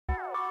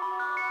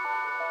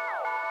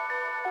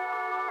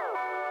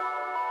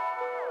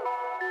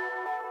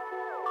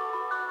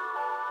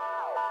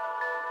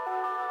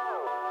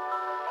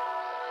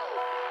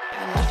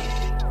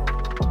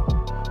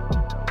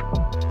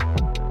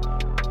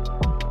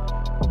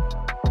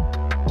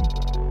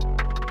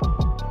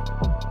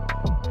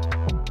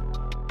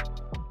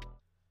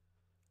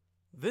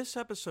This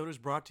episode is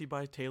brought to you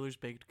by Taylor's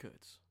Baked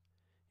Goods.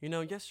 You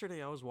know,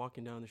 yesterday I was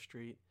walking down the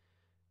street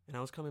and I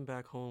was coming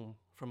back home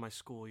from my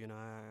school. You know,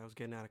 I was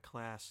getting out of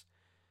class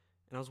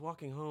and I was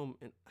walking home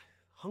and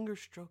hunger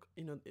struck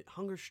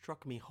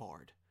me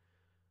hard.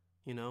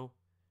 You know,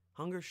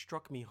 hunger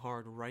struck me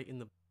hard right in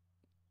the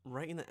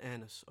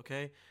anus,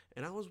 okay?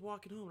 And I was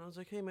walking home and I was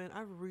like, hey man,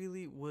 I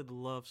really would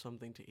love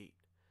something to eat.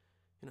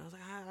 You know, I was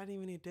like, I didn't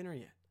even eat dinner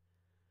yet.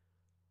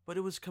 But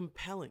it was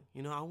compelling.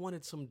 You know, I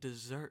wanted some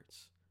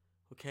desserts,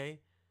 okay?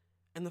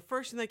 And the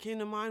first thing that came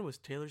to mind was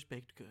Taylor's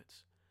Baked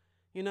Goods.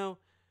 You know,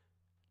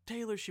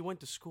 Taylor, she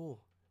went to school,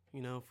 you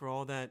know, for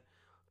all that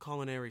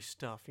culinary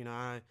stuff. You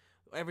know,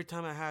 every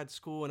time I had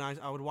school and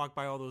I would walk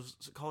by all those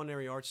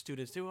culinary arts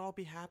students, they would all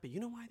be happy. You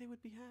know why they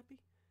would be happy?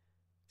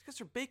 It's because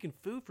they're baking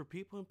food for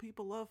people and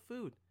people love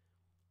food.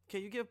 Okay,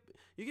 you give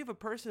a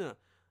person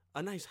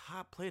a nice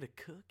hot plate of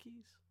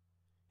cookies.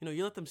 You know,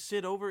 you let them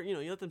sit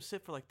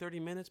for like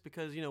 30 minutes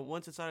because, you know,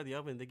 once it's out of the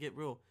oven, they're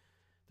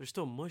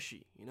still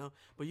mushy, you know.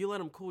 But you let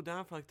them cool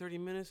down for like 30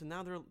 minutes and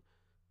now they're a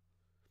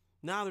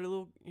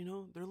little, you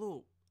know, they're a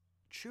little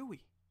chewy.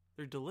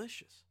 They're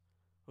delicious.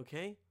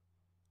 Okay?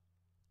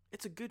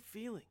 It's a good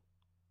feeling.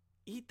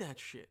 Eat that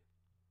shit.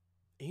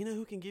 And you know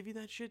who can give you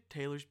that shit?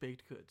 Taylor's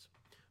Baked Goods.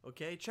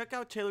 Okay? Check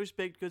out Taylor's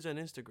Baked Goods on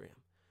Instagram.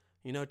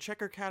 You know,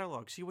 check her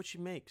catalog. See what she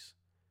makes.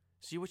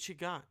 See what she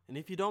got. And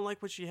if you don't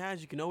like what she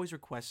has, you can always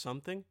request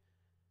something.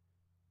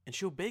 And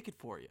she'll bake it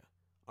for you.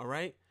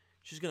 Alright?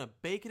 She's going to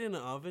bake it in the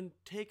oven.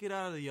 Take it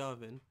out of the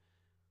oven.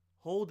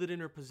 Hold it in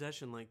her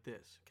possession like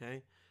this. Okay?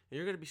 And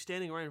you're going to be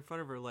standing right in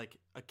front of her like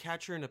a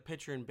catcher and a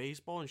pitcher in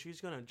baseball. And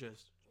she's going to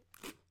just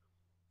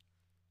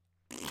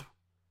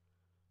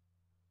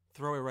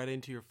throw it right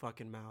into your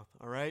fucking mouth.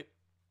 Alright?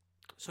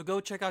 So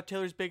go check out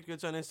Taylor's Baked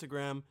Goods on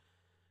Instagram.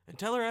 And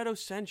tell her Edo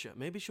sent you.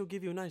 Maybe she'll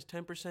give you a nice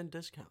 10%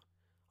 discount.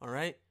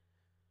 Alright?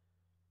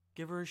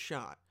 Give her a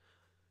shot.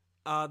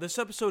 This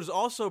episode is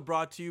also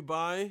brought to you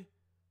by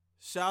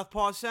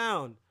Southpaw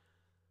Sound.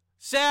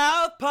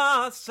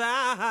 Southpaw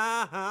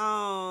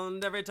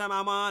Sound. Every time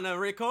I want to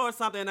record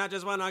something, I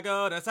just want to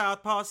go to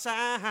Southpaw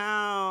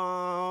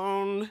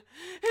Sound.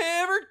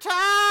 Every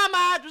time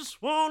I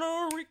just want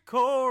to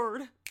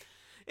record.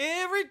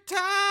 Every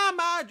time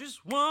I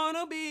just want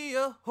to be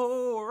a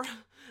whore.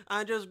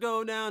 I just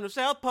go down to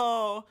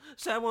Southpaw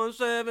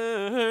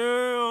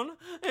 717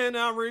 and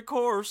I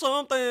record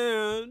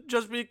something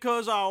just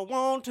because I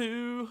want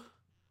to.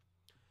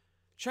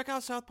 Check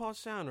out Southpaw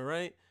Sound,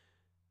 alright?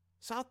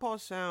 Southpaw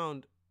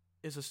Sound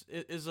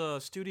is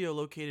a studio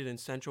located in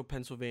central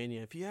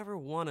Pennsylvania. If you ever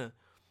want to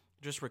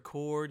just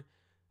record,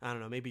 I don't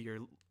know, maybe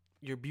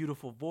your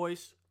beautiful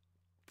voice,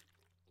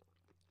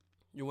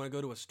 you want to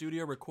go to a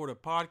studio, record a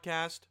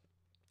podcast,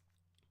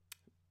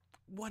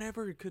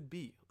 whatever it could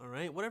be, all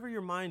right? Whatever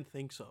your mind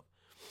thinks of.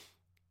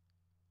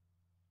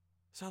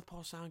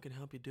 Southpaw Sound can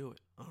help you do it,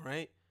 all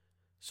right?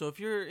 So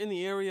if you're in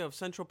the area of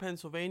central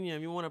Pennsylvania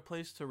and you want a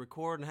place to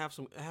record and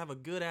have a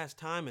good-ass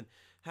time and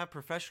have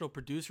professional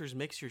producers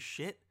mix your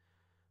shit,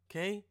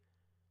 okay?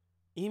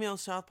 Email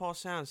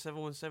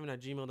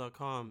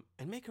southpawsound717@gmail.com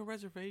and make a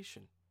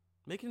reservation.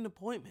 Make an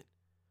appointment.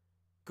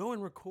 Go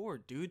and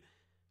record, dude.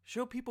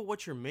 Show people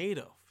what you're made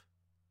of.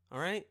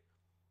 Alright?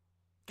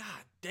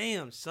 God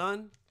damn,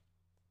 son.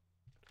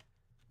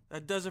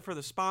 That does it for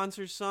the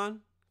sponsors,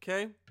 son.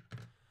 Okay?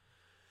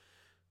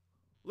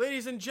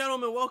 Ladies and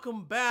gentlemen,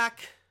 welcome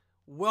back.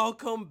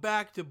 Welcome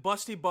back to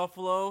Busty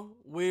Buffalo.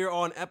 We're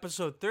on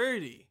episode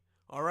 30.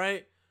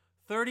 Alright?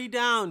 30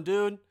 down,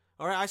 dude.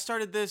 Alright, I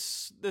started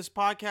this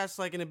podcast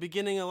like in the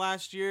beginning of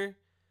last year.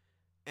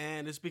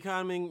 And it's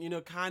becoming, you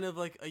know, kind of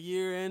like a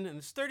year in. And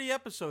it's 30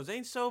 episodes.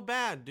 Ain't so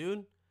bad,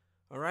 dude.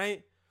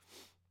 Alright?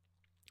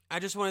 I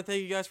just want to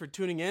thank you guys for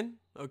tuning in,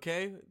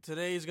 okay?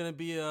 Today is going to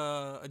be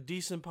a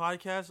decent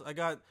podcast. I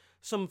got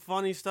some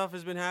funny stuff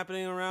has been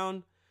happening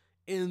around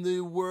in the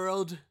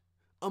world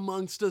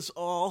amongst us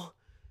all.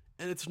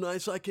 And it's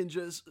nice I can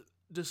just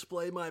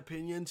display my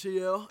opinion to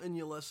you and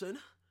you listen.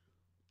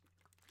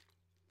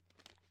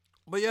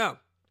 But yeah,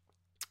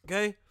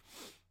 okay?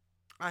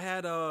 I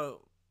had,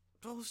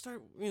 let's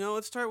start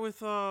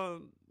with, I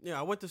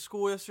went to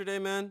school yesterday,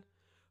 man.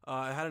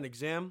 I had an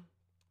exam.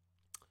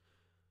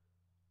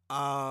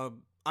 I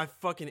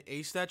fucking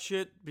aced that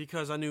shit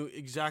because I knew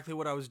exactly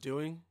what I was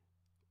doing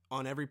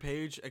on every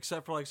page,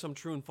 except for like some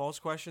true and false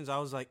questions. I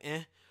was like,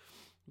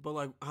 but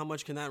like, how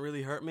much can that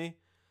really hurt me?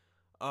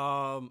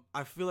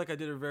 I feel like I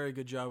did a very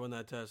good job on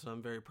that test, and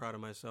I'm very proud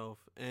of myself.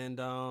 And,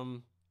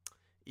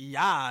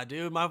 yeah,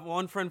 dude, my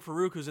one friend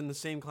Farouk, who's in the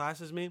same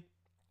class as me,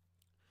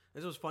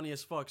 this was funny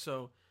as fuck.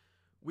 So,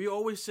 we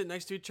always sit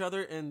next to each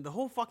other, and the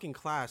whole fucking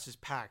class is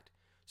packed.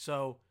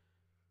 So,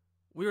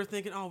 we were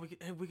thinking,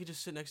 we could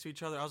just sit next to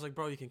each other. I was like,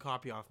 bro, you can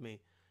copy off me.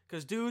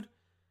 Because, dude,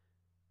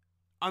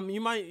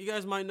 you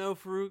guys might know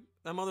Farouk.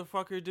 That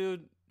motherfucker,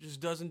 dude, just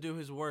doesn't do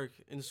his work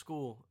in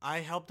school. I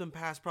helped him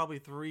pass probably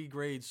 3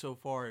 grades so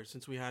far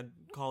since we had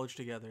college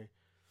together.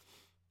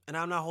 And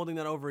I'm not holding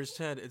that over his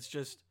head. It's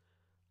just,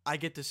 I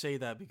get to say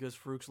that because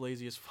Farouk's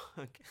lazy as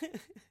fuck.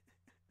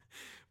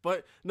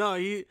 But no,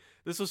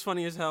 this was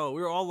funny as hell.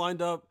 We were all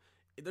lined up.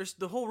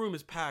 The whole room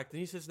is packed, and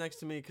he sits next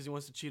to me because he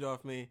wants to cheat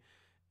off me.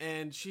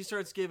 And she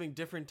starts giving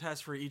different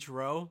tests for each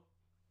row.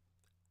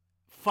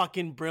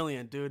 Fucking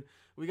brilliant, dude.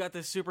 We got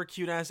this super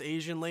cute ass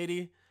Asian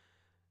lady.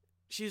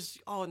 She's,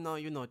 oh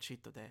no,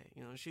 cheat today.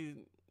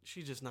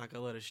 She's just not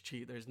gonna let us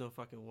cheat. There's no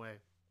fucking way.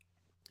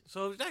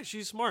 So yeah,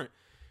 she's smart.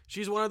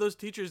 She's one of those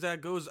teachers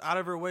that goes out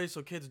of her way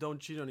so kids don't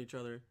cheat on each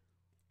other.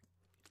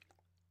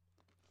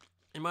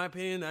 In my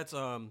opinion, that's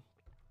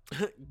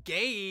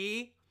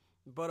gay,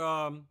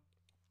 but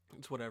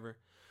it's whatever.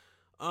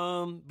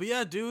 But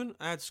yeah, dude,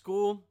 at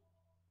school.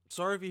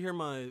 Sorry if you hear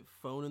my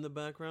phone in the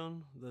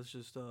background. That's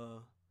just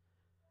the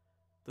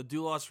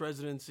Doulos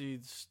residency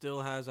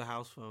still has a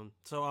house phone.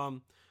 So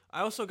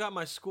I also got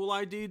my school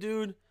ID,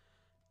 dude,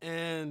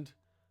 and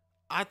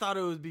I thought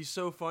it would be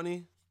so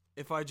funny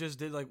if I just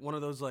did like one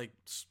of those like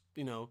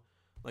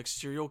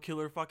serial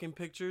killer fucking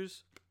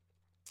pictures.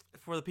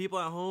 For the people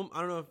at home, I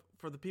don't know if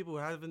for the people who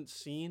haven't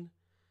seen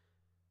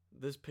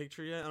this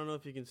picture yet, I don't know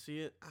if you can see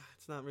it.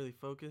 It's not really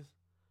focused.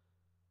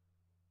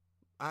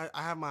 I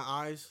have my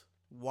eyes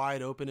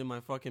wide open in my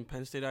fucking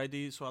Penn State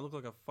ID, so I look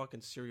like a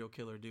fucking serial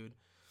killer, dude.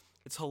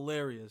 It's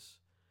hilarious.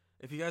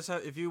 If you guys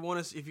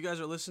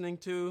are listening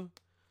to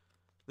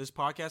this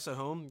podcast at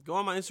home, go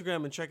on my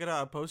Instagram and check it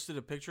out. I posted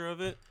a picture of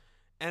it.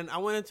 And I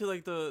went into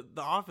like the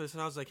office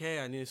and I was like, hey,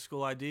 I need a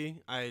school ID.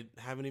 I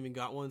haven't even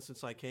got one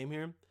since I came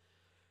here.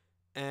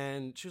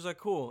 And she was like,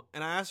 cool.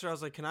 And I asked her, I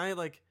was like, can I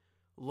like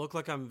look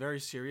like I'm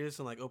very serious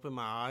and like open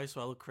my eyes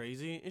so I look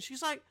crazy? And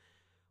she's like,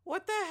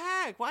 what the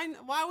heck?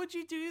 Why would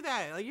you do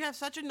that? Like, you have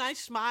such a nice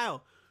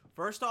smile.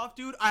 First off,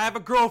 dude, I have a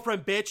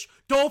girlfriend, bitch.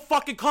 Don't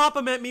fucking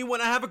compliment me when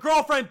I have a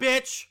girlfriend,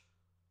 bitch.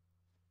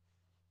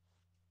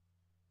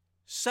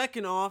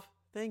 Second off,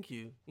 thank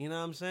you. You know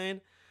what I'm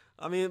saying?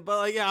 I mean, but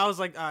like, yeah, I was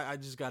like, I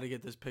just got to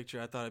get this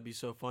picture. I thought it'd be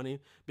so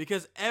funny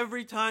because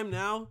every time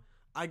now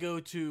I go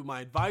to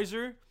my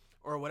advisor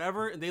or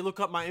whatever and they look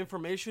up my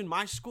information,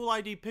 my school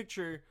ID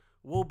picture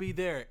will be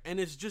there. And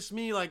it's just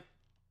me like,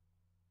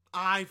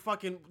 I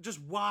fucking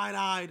just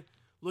wide-eyed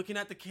looking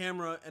at the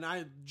camera and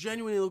I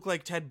genuinely look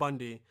like Ted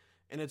Bundy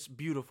and it's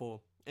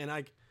beautiful. And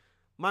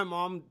my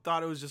mom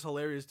thought it was just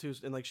hilarious too.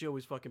 And like, she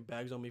always fucking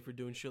bags on me for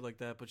doing shit like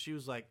that. But she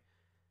was like,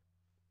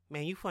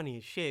 man, you funny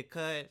as shit,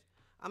 cuz.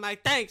 I'm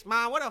like, thanks,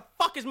 Mom. What the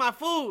fuck is my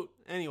food?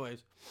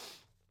 Anyways.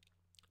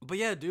 But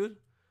yeah, dude.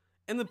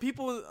 And the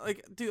people,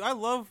 like, dude, I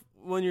love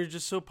when you're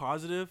just so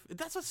positive.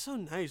 That's what's so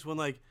nice. When,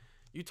 like,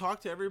 you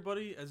talk to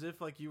everybody as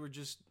if, like, you were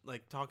just,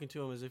 like, talking to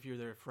them as if you're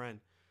their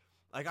friend.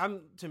 Like,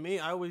 to me,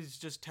 I always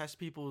just test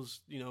people's,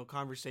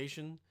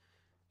 conversation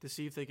to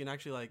see if they can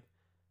actually, like,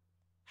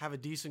 have a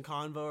decent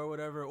convo or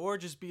whatever. Or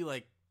just be,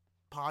 like,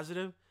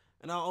 positive.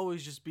 And I'll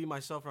always just be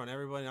myself around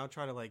everybody. And I'll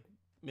try to, like,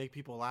 make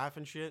people laugh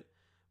and shit.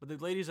 But the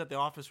ladies at the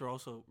office were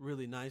also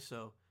really nice,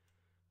 so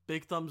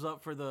big thumbs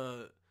up for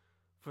the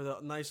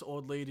nice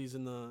old ladies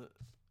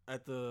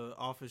at the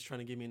office trying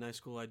to give me a nice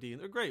school ID.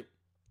 They're great.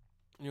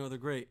 They're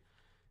great.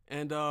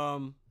 And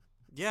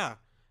yeah.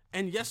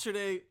 And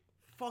yesterday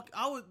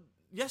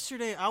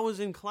I was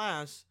in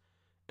class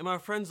and my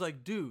friend's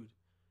like, dude,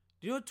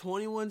 do you know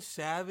 21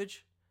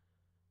 Savage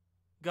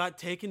got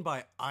taken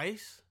by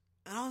ICE?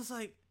 And I was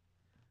like,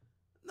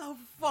 no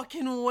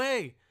fucking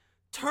way.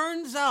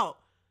 Turns out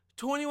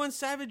 21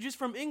 Savage is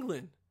from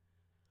England.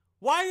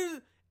 Why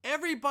did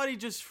everybody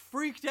just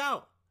freaked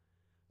out?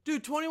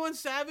 Dude, 21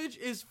 Savage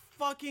is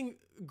fucking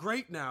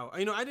great now. I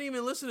didn't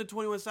even listen to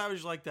 21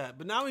 Savage like that,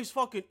 but now he's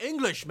fucking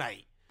English,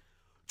 mate.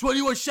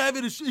 21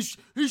 Savage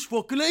he's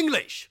fucking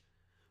English.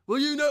 Well,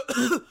 you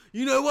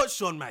know what,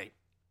 son, mate?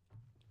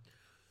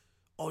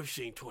 I've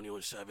seen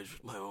 21 Savage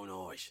with my own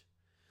eyes.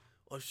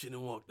 I've seen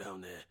him walk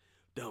down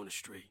the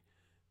street,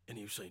 and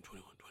he was saying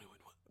 21.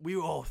 We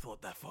all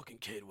thought that fucking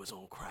kid was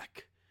on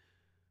crack.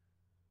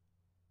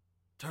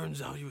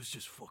 Turns out he was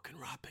just fucking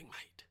rapping,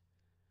 mate.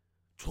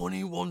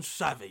 21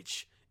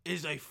 Savage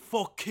is a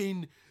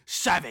fucking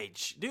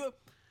savage. Dude,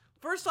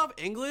 first off,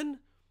 England,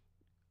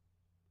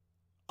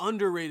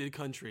 underrated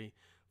country.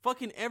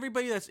 Fucking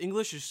everybody that's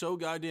English is so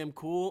goddamn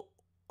cool.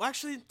 Well,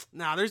 actually,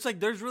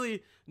 there's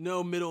really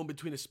no middle in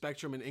between a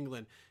spectrum in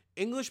England.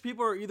 English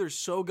people are either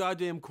so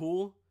goddamn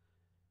cool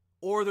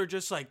or they're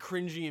just like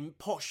cringy and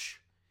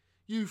posh.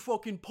 You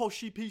fucking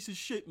poshy piece of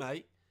shit,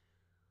 mate.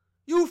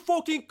 You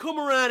fucking come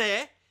around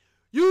here.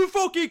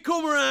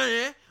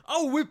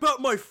 I'll whip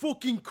out my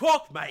fucking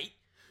cock, mate.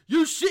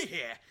 You sit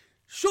here.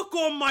 Suck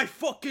on my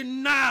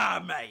fucking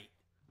knob, mate.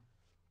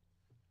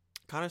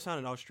 Kind of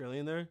sounded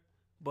Australian there,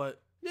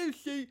 but you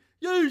see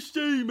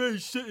me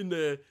sitting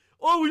there.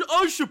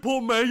 I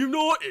support Man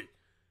United.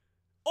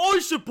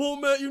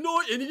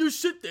 And you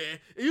sit there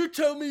and you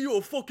tell me you're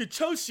a fucking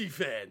Chelsea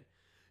fan.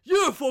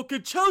 You're a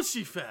fucking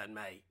Chelsea fan,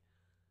 mate.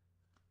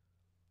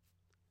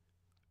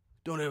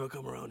 Don't ever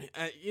come around here.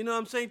 You know what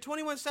I'm saying?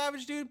 21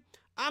 Savage, dude.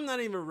 I'm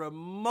not even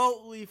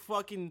remotely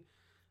fucking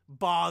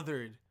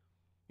bothered.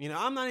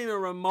 I'm not even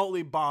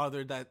remotely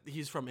bothered that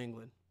he's from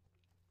England.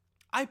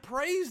 I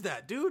praise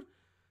that, dude.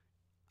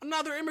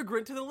 Another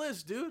immigrant to the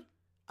list, dude.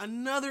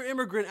 Another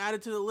immigrant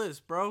added to the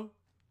list, bro.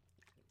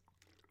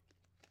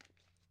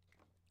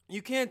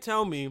 You can't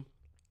tell me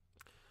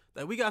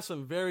that we got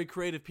some very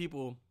creative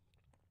people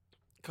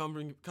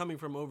coming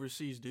from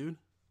overseas, dude.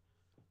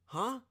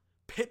 Huh?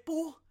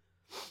 Pitbull?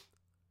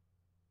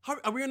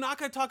 Are we not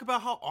going to talk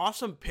about how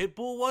awesome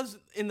Pitbull was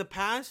in the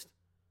past?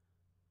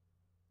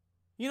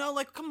 You know,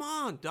 like, come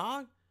on,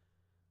 dog.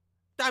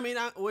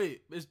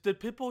 Did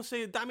Pitbull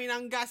say, Dami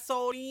ng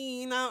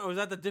gasolina? Or is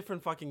that the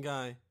different fucking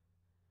guy?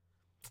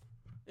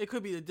 It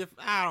could be the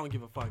different, I don't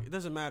give a fuck. It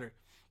doesn't matter.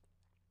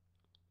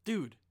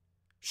 Dude,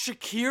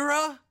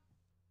 Shakira?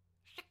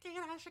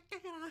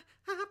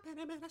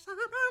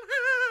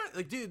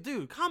 Like,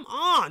 dude, come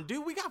on,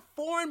 dude. We got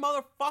foreign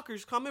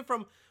motherfuckers coming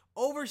from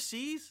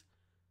overseas.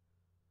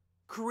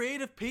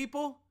 Creative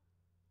people.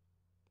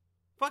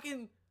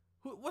 Fucking,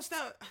 what's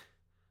that?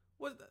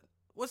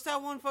 What's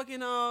that one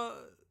fucking,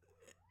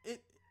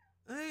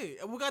 hey,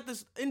 we got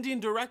this Indian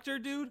director,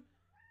 dude.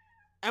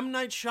 M.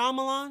 Night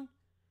Shyamalan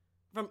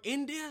from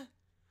India.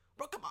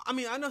 Bro, come on. I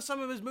mean, I know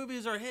some of his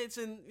movies are hits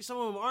and some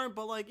of them aren't,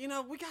 but like, you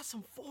know, we got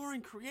some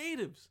foreign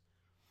creatives.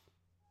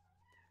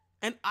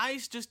 And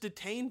ICE just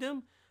detained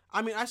him.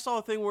 I mean, I saw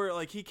a thing where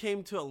like he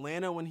came to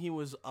Atlanta when he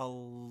was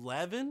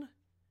 11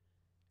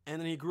 and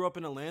then he grew up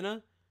in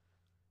Atlanta.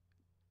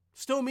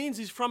 Still means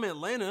he's from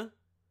Atlanta.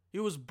 He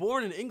was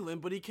born in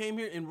England, but he came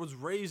here and was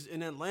raised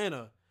in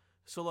Atlanta.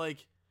 So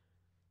like,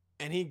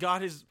 and he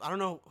got his, I don't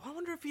know, I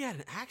wonder if he had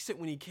an accent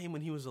when he came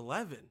when he was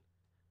 11.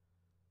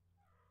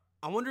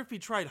 I wonder if he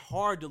tried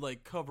hard to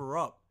like cover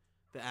up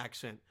the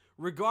accent.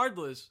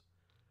 Regardless,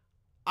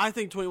 I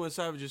think 21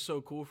 Savage is so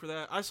cool for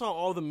that. I saw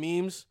all the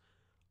memes.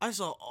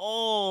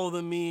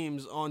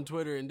 On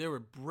Twitter and they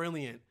were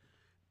brilliant.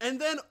 And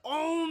then,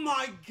 oh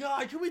my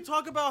God, can we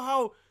talk about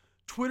how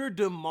Twitter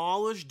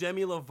demolished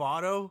Demi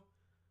Lovato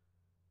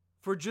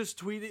for just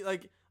tweeting?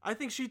 Like, I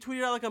think she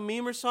tweeted out like a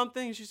meme or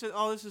something. She said,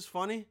 oh, this is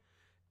funny.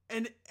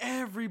 And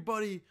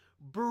everybody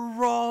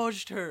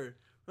barraged her.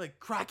 Like,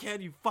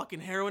 crackhead, you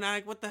fucking heroin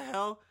addict, what the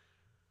hell?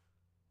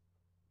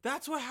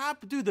 That's what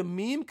happened, dude. The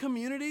meme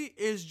community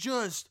is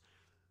just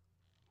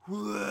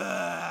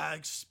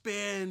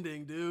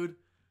expanding, dude.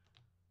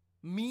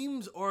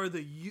 Memes are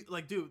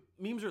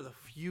memes are the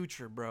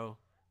future, bro.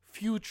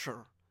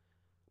 Future.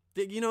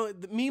 You know,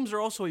 the memes are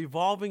also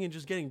evolving and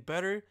just getting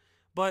better,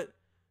 but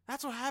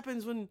that's what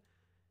happens when,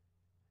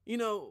 you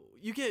know,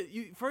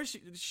 first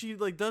she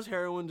like does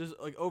heroin, just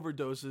like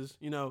overdoses,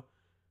 you know.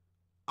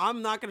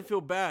 I'm not gonna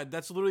feel bad.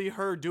 That's literally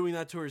her doing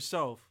that to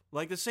herself.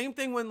 Like the same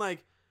thing when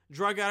like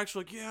drug addicts are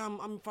like, yeah,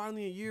 I'm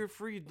finally a year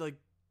free. Like,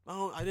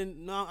 I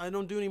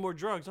don't do any more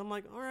drugs. I'm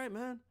like, all right,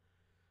 man.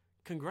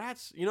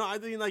 Congrats. You know, I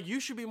mean, like,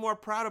 you should be more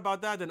proud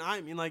about that than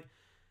I mean, like,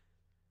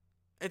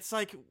 it's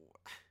like,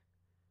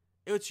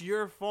 it's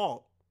your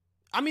fault.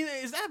 I mean,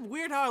 is that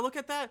weird how I look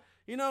at that?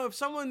 You know, if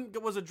someone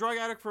was a drug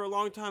addict for a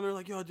long time, they're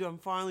like, yo, dude, I'm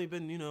finally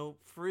been, you know,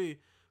 free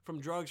from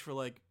drugs for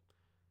like,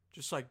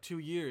 just like 2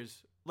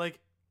 years. Like,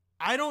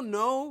 I don't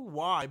know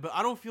why, but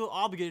I don't feel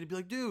obligated to be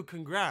like, dude,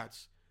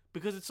 congrats.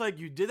 Because it's like,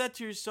 you did that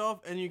to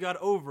yourself and you got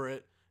over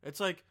it.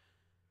 It's like,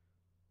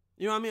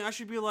 you know what I mean? I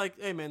should be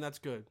like, hey, man, that's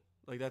good.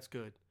 Like, that's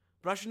good.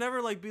 But I should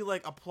never, like, be,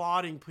 like,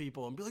 applauding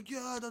people and be like,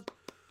 yeah,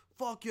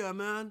 fuck yeah,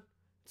 man.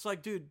 It's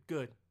like, dude,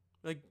 good.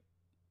 Like,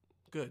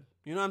 good.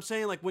 You know what I'm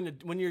saying? Like, when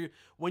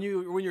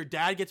your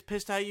dad gets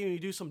pissed at you and you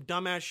do some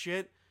dumbass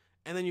shit,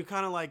 and then you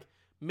kind of, like,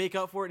 make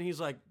up for it, and he's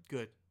like,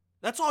 good.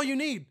 That's all you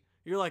need.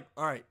 You're like,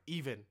 all right,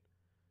 even.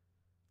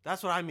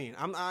 That's what I mean.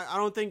 I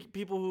don't think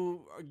people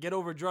who get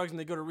over drugs and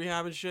they go to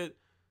rehab and shit,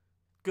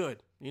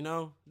 good. You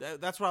know?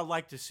 That's what I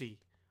like to see.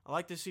 I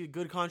like to see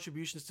good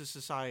contributions to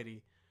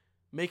society.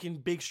 Making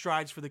big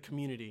strides for the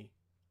community.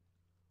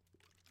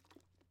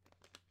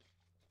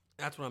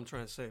 That's what I'm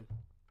trying to say.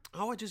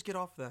 How do I just get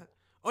off that?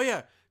 Oh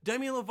yeah,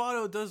 Demi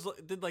Lovato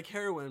did like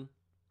heroin,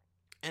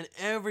 and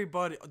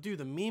everybody, dude,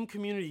 the meme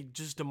community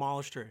just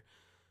demolished her.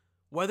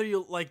 Whether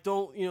you like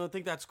don't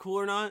think that's cool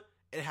or not,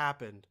 it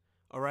happened.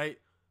 All right,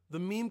 the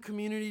meme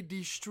community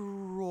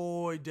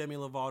destroyed Demi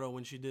Lovato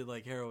when she did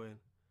like heroin.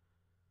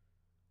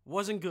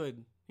 Wasn't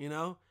good, you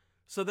know.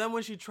 So then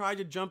when she tried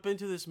to jump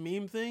into this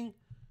meme thing,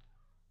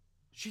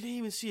 she didn't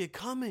even see it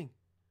coming.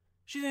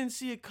 She didn't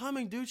see it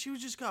coming, dude. She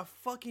just got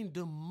fucking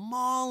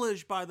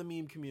demolished by the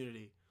meme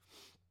community.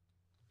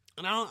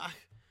 And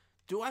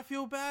do I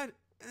feel bad?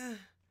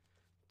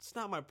 It's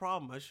not my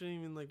problem. I shouldn't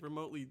even like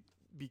remotely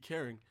be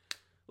caring.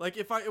 Like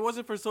if it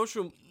wasn't for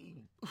social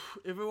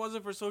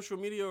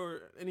media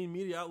or any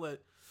media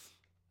outlet,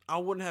 I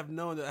wouldn't have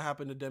known that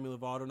happened to Demi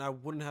Lovato, and I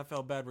wouldn't have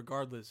felt bad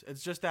regardless.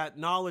 It's just that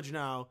knowledge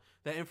now,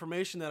 that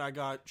information that I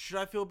got. Should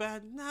I feel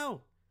bad?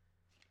 No.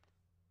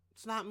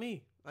 It's not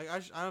me. Like I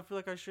don't feel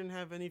like I shouldn't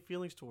have any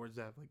feelings towards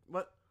that. Like,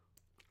 but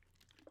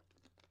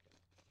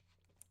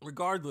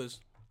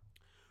regardless,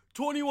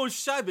 21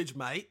 Savage,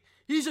 mate,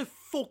 he's a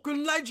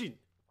fucking legend.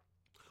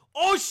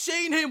 I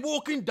seen him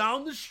walking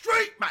down the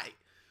street, mate.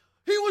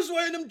 He was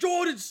wearing them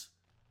Jordans.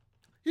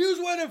 He was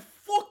wearing them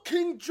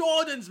fucking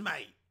Jordans,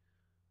 mate.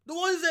 The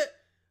ones that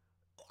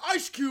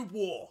Ice Cube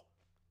wore.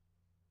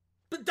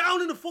 But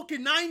down in the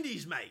fucking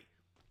 90s, mate.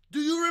 Do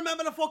you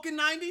remember the fucking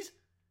 90s?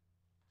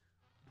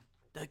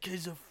 That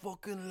kid's a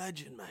fucking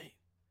legend, mate.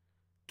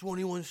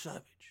 21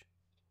 Savage.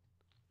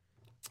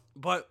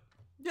 But,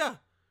 yeah.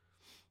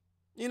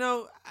 You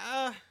know,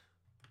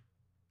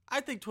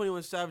 I think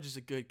 21 Savage is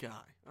a good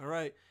guy, all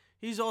right?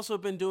 He's also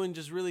been doing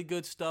just really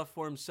good stuff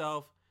for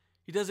himself.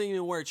 He doesn't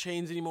even wear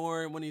chains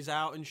anymore when he's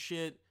out and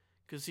shit,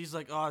 because he's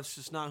like, oh, it's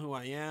just not who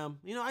I am.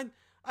 You know,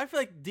 I feel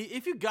like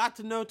if you got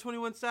to know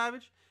 21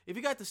 Savage, if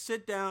you got to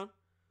sit down,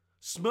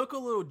 smoke a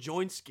little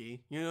joint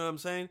ski, you know what I'm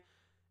saying?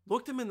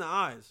 Looked him in the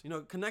eyes, you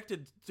know,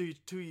 connected to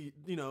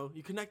you know,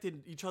 you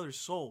connected each other's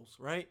souls,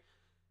 right?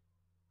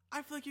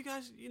 I feel like you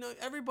guys, you know,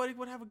 everybody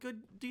would have a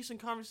good, decent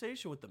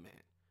conversation with the man,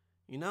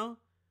 you know?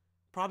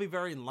 Probably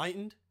very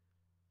enlightened.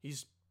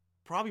 He's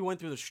probably went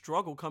through the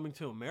struggle coming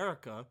to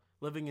America,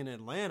 living in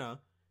Atlanta,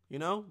 you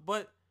know?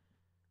 But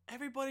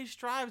everybody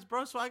strives,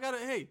 bro, so I gotta,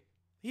 hey,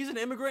 he's an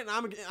immigrant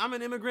and I'm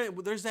an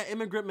immigrant. There's that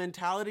immigrant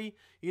mentality,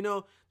 you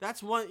know?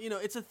 That's one, you know,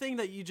 it's a thing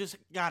that you just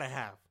gotta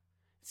have.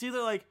 It's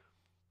either like,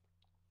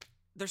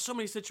 there's so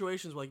many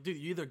situations where like, dude,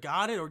 you either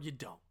got it or you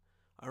don't,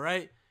 all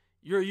right?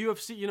 You're a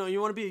UFC, you know, you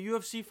want to be a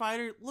UFC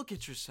fighter? Look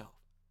at yourself.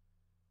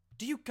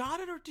 Do you got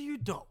it or do you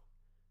don't?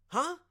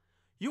 Huh?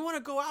 You want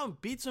to go out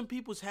and beat some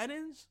people's head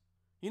ins?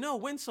 You know,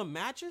 win some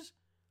matches?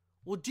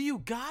 Well, do you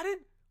got it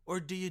or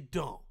do you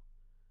don't?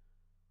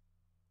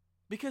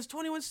 Because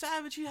 21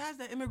 Savage, he has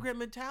that immigrant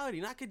mentality,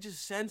 and I could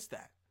just sense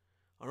that,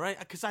 all right?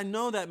 Because I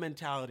know that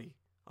mentality,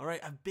 all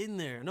right? I've been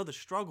there. I know the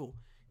struggle.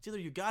 It's either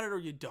you got it or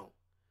you don't.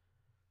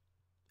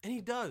 And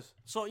he does.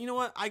 So, you know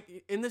what?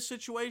 In this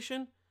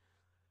situation,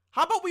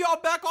 how about we all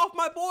back off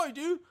my boy,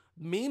 dude?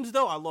 Memes,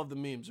 though, I love the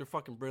memes. They're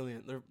fucking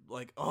brilliant. They're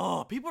like,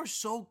 oh, people are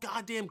so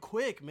goddamn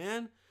quick,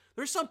 man.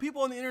 There's some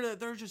people on the internet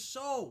that are just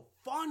so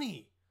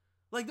funny.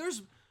 Like,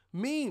 there's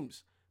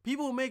memes.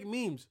 People who make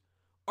memes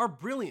are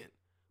brilliant.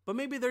 But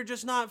maybe they're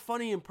just not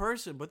funny in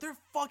person. But they're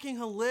fucking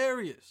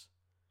hilarious.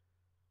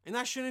 And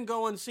that shouldn't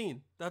go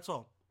unseen. That's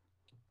all.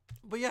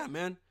 But yeah,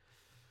 man.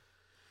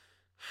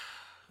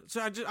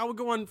 So I would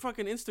go on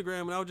fucking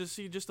Instagram and I would just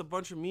see just a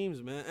bunch of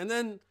memes, man. And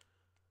then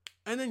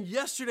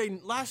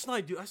last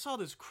night, dude, I saw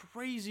this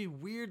crazy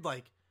weird,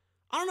 like,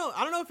 I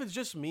don't know if it's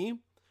just me,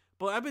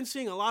 but I've been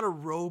seeing a lot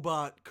of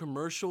robot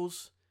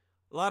commercials,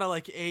 a lot of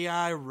like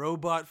AI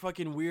robot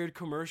fucking weird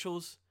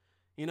commercials.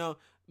 You know,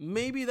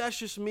 maybe that's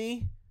just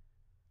me,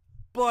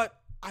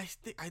 but I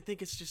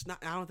think it's just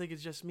not. I don't think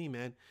it's just me,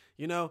 man.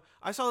 You know,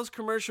 I saw this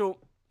commercial.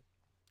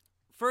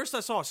 First,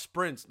 I saw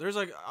Sprint. There's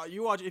like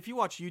if you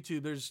watch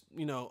YouTube,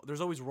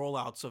 there's always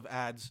rollouts of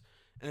ads,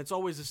 and it's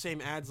always the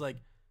same ads like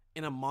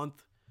in a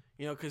month.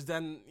 You know, because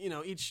then, you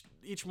know,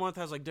 each month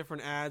has like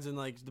different ads, and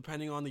like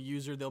depending on the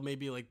user, they'll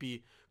maybe like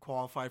be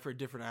qualified for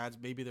different ads.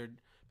 Maybe they're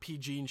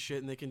PG and shit,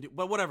 and they can do,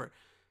 but whatever.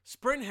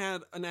 Sprint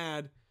had an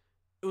ad.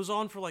 It was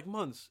on for like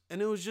months,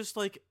 and it was just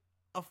like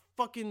a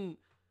fucking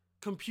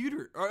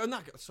computer, or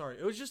not. Sorry,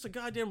 it was just a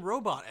goddamn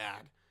robot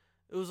ad.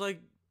 It was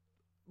like,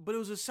 but it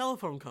was a cell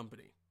phone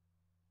company.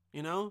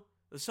 You know,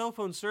 a cell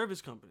phone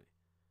service company.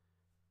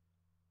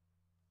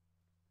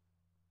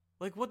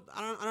 Like, what?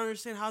 I don't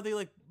understand how they,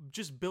 like,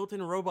 just built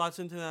in robots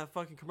into that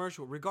fucking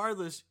commercial.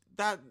 Regardless,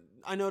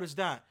 I noticed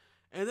that.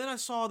 And then I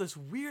saw this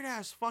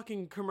weird-ass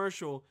fucking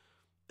commercial.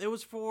 It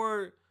was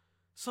for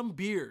some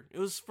beer. It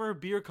was for a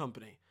beer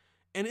company.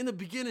 And in the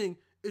beginning,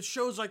 it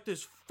shows, like,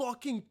 this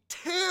fucking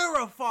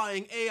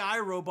terrifying AI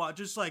robot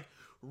just, like,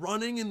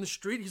 running in the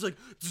street. He's like,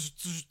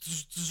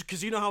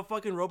 because you know how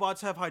fucking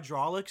robots have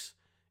hydraulics?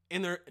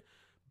 And they're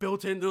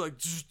built in, they're like,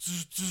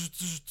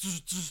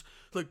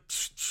 like,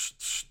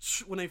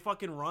 when they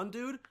fucking run,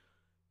 dude.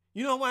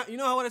 You know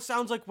what it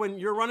sounds like when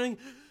you're running?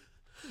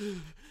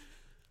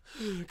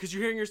 Because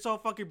you're hearing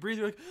yourself fucking breathe,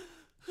 you're like,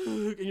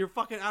 and you're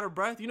fucking out of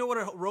breath. You know what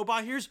a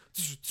robot hears?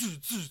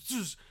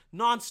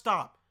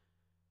 Non-stop,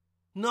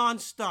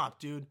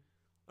 dude.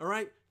 All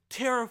right?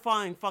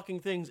 Terrifying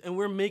fucking things, and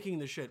we're making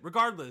the shit.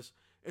 Regardless,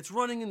 it's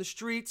running in the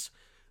streets.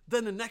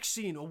 Then the next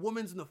scene, a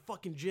woman's in the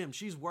fucking gym.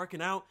 She's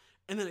working out.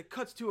 And then it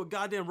cuts to a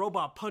goddamn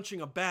robot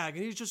punching a bag.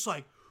 And he's just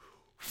like,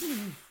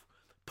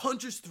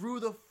 punches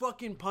through the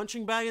fucking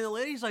punching bag. And the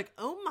lady's like,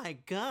 oh my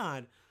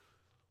God.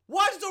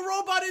 Why's the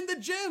robot in the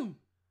gym?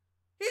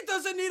 He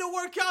doesn't need to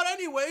work out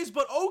anyways,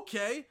 but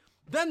okay.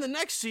 Then the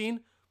next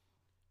scene,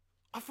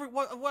 I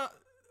forget what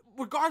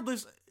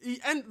regardless,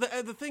 and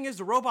the thing is,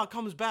 the robot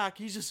comes back.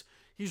 He's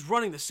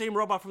running the same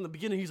robot from the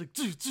beginning. He's like,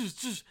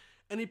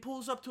 and he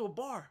pulls up to a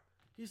bar.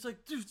 He's like,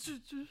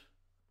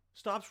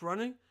 stops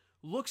running.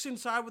 Looks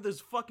inside with his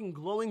fucking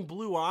glowing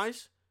blue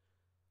eyes.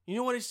 You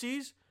know what he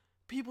sees?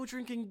 People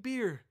drinking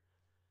beer.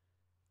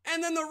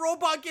 And then the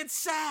robot gets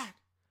sad.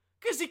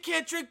 Because he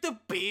can't drink the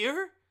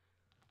beer?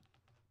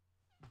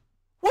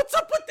 What's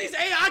up with these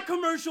AI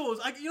commercials?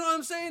 You know what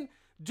I'm saying?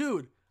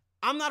 Dude,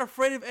 I'm not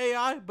afraid of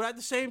AI, but at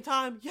the same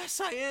time, yes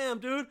I am,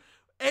 dude.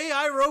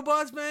 AI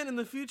robots, man, in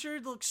the future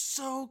look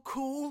so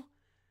cool.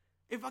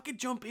 If I could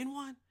jump in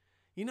one.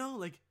 You know,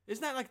 like,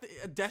 isn't that like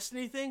a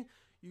Destiny thing?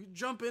 You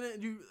jump in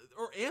it,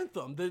 or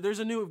Anthem. There's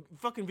a new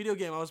fucking video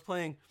game I was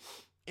playing.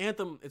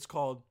 Anthem, it's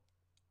called.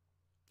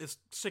 It's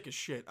sick as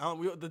shit.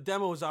 The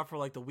demo was out for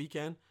like the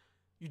weekend.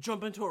 You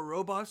jump into a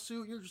robot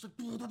suit, you're just like,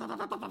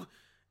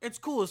 it's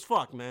cool as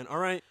fuck, man. All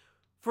right.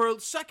 For a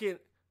second,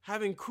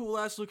 having cool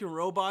ass looking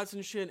robots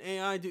and shit and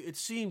AI, dude, it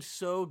seems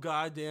so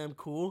goddamn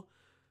cool.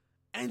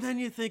 And then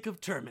you think of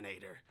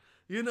Terminator.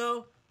 You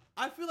know,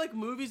 I feel like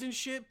movies and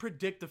shit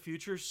predict the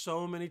future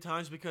so many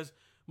times because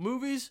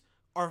movies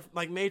are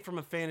like made from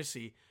a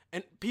fantasy,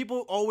 and people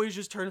always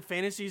just turn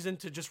fantasies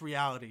into just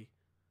reality.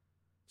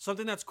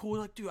 Something that's cool,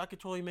 like, dude, I could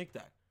totally make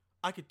that.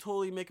 I could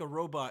totally make a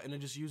robot and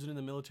then just use it in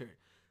the military.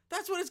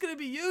 That's what it's going to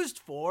be used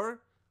for.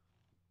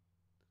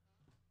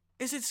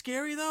 Is it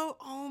scary, though?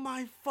 Oh,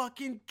 my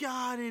fucking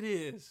God, it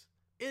is.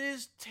 It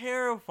is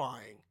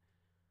terrifying.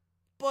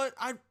 But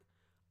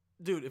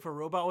dude, if a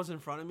robot was in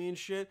front of me and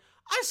shit,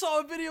 I saw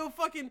a video of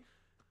fucking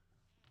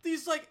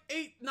these, like,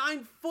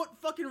 8-9 foot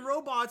fucking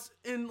robots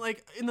in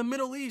the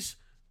Middle East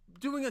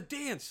doing a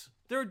dance.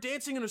 They're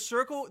dancing in a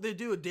circle. They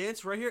do a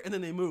dance right here, and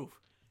then they move,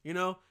 you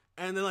know?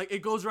 And then, like,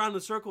 it goes around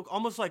the circle,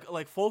 almost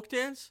like folk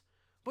dance.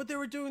 But they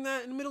were doing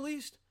that in the Middle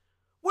East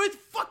with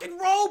fucking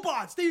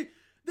robots. They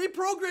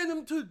programmed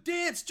them to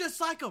dance just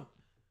like them.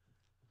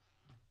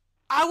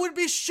 I would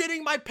be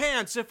shitting my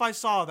pants if I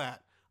saw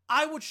that.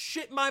 I would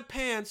shit my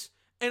pants,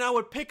 and I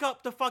would pick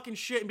up the fucking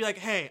shit and be like,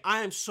 hey,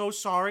 I am so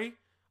sorry.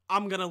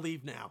 I'm gonna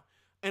leave now.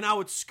 And I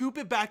would scoop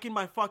it back in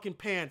my fucking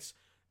pants,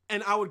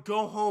 and I would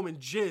go home and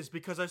jizz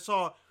because I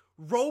saw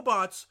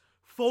robots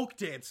folk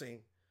dancing.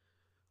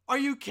 Are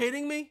you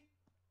kidding me?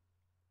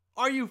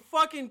 Are you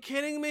fucking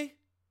kidding me?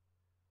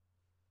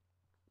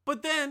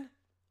 But then,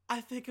 I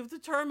think of the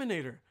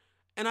Terminator.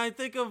 And I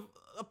think of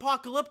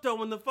Apocalypto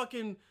when the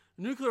fucking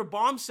nuclear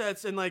bomb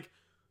sets and, like,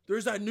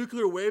 there's that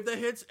nuclear wave that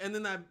hits, and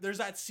then there's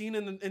that scene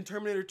in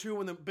Terminator 2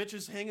 when the bitch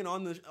is hanging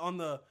on the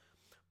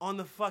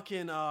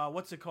fucking,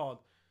 what's it called?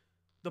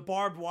 The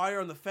barbed wire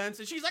on the fence,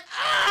 and she's like,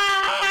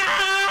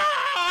 ah!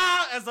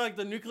 As, like,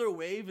 the nuclear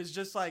wave is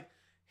just, like,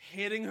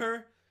 hitting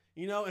her.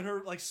 You know, and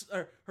her, like,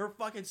 her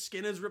fucking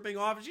skin is ripping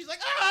off, and she's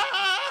like,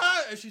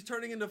 ah! And she's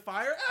turning into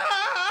fire.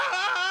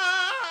 Ah!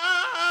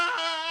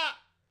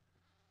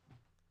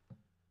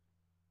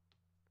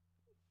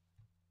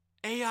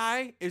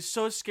 AI is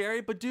so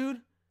scary, but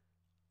dude,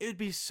 it'd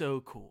be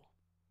so cool.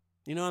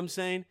 You know what I'm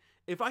saying?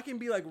 If I can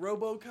be like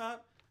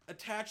RoboCop,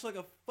 attach like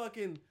a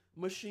fucking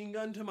machine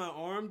gun to my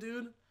arm,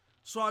 dude,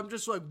 so I'm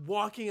just like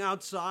walking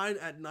outside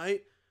at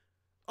night.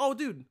 Oh,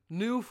 dude,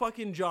 new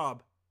fucking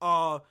job.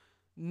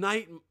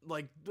 Night,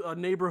 like,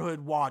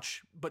 neighborhood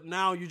watch, but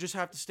now you just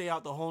have to stay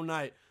out the whole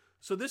night.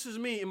 So this is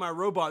me in my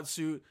robot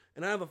suit,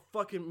 and I have a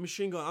fucking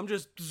machine gun. I'm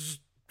just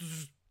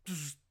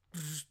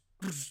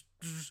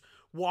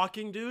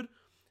walking, dude,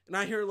 and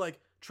I hear, like,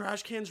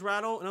 trash cans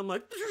rattle, and I'm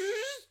like,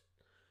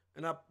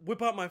 and I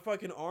whip out my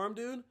fucking arm,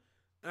 dude,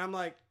 and I'm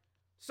like,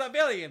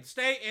 civilians,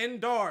 stay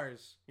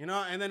indoors, you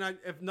know, and then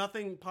if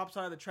nothing pops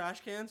out of the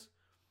trash cans,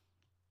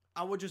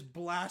 I would just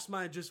blast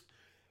my, just...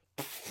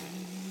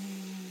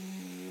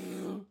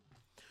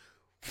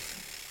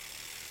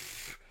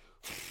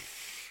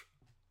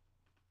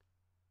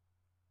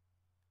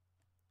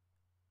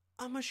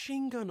 a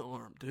machine gun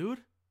arm, dude.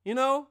 You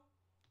know?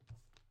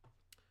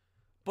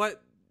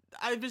 But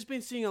I've just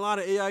been seeing a lot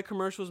of AI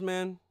commercials,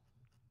 man.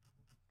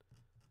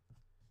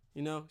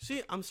 You know?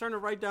 See, I'm starting to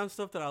write down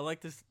stuff that I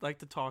like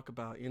to talk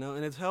about, you know?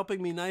 And it's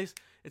helping me nice.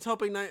 It's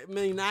helping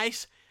me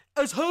nice.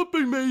 It's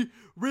helping me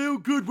real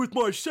good with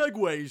my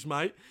segues,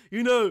 mate.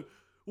 You know,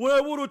 when I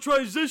want to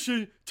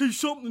transition to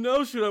something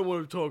else that I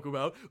want to talk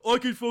about, I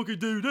can fucking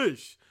do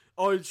this.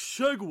 I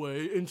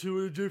segue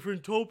into a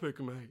different topic,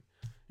 mate.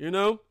 You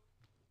know?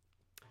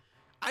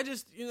 I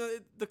just, you know,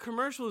 the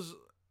commercials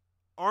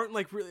aren't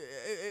like really,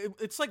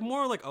 it's like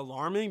more like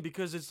alarming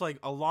because it's like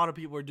a lot of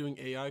people are doing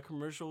AI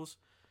commercials.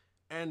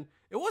 And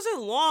it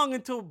wasn't long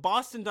until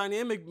Boston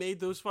Dynamic made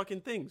those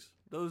fucking things.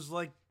 Those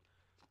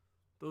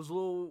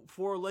little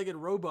 4-legged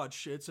robot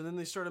shits. And then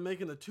they started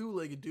making the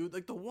 2-legged dude.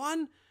 Like the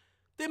one,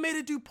 they made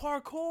it do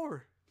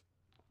parkour.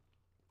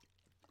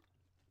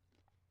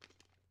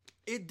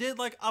 It did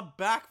like a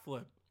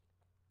backflip.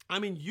 I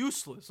mean,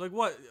 useless. Like,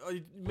 what?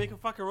 You make a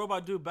fucking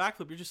robot do a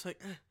backflip, you're just like,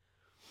 eh.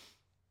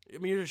 I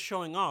mean, you're just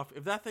showing off.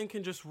 If that thing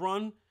can just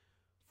run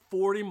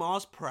 40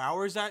 miles per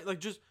hour, is that, like,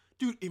 just...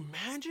 Dude,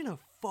 imagine a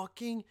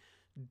fucking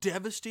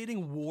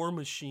devastating war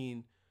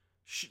machine.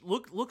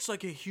 Looks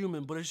like a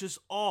human, but it's just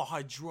all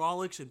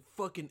hydraulics and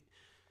fucking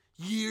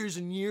years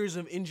and years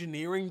of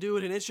engineering,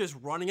 dude, and it's just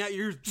running at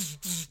you.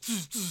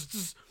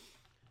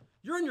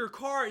 You're in your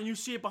car, and you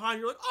see it behind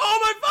you, you're like, oh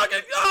my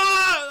fucking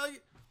God!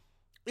 Like,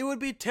 it would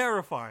be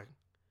terrifying.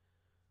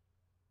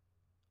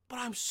 But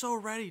I'm so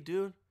ready,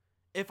 dude.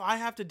 If I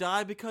have to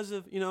die because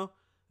of, you know,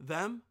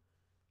 them,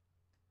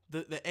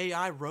 the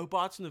AI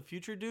robots in the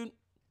future, dude,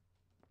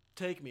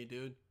 take me,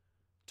 dude.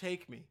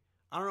 Take me.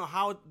 I don't know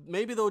how,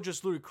 maybe they'll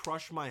just literally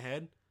crush my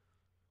head.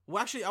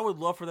 Well, actually, I would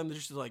love for them to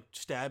just, like,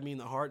 stab me in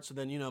the heart, so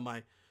then, you know,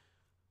 my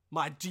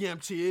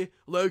DMT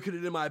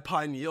located in my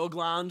pineal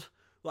gland,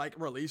 like,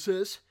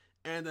 releases,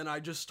 and then I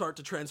just start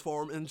to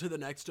transform into the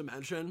next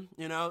dimension,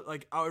 you know?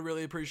 Like, I would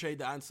really appreciate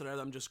that instead of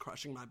them just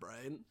crushing my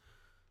brain.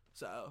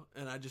 So,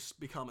 and I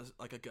just become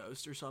like a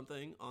ghost or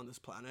something on this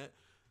planet.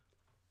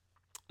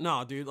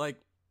 No, dude, like,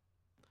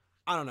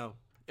 I don't know.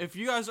 If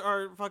you guys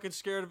are fucking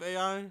scared of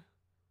AI,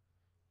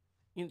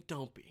 you know,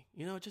 don't be.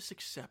 You know, just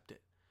accept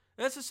it.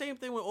 That's the same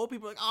thing when old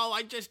people are like, oh,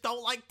 I just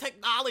don't like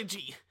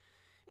technology.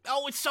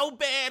 Oh, it's so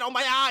bad on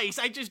my eyes.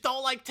 I just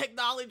don't like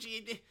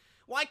technology.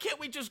 Why can't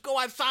we just go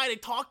outside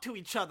and talk to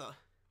each other?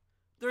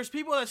 There's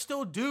people that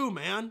still do,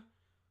 man.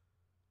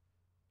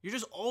 You're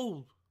just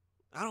old.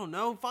 I don't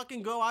know.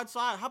 Fucking go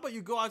outside. How about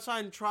you go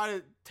outside and try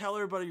to tell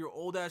everybody your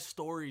old ass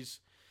stories?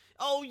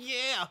 Oh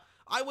yeah,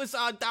 I was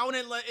down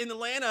in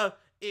Atlanta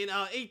in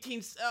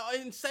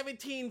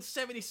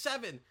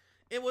 1777.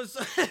 It was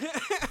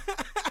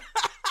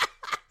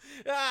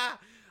I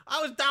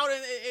was down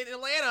in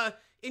Atlanta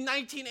in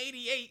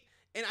 1988,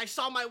 and I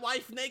saw my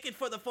wife naked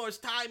for the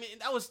first time,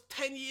 and that was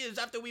 10 years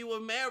after we were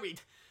married.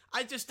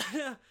 I just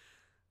all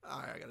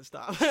right, I gotta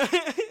stop.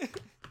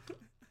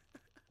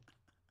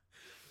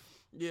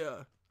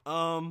 Yeah.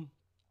 I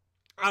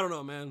don't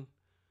know, man.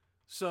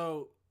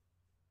 So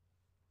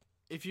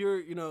if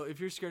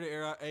you're scared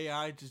of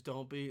AI, just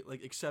don't be.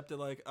 Like, accept it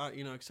like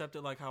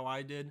how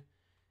I did.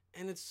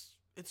 And it's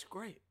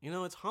great. You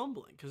know, it's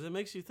humbling because it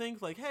makes you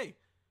think like, hey,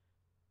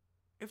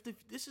 if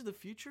this is the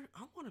future,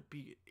 I want to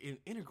be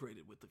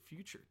integrated with the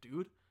future,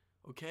 dude.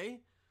 Okay?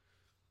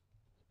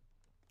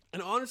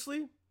 And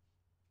honestly,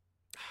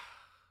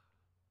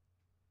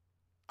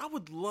 I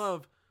would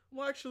love,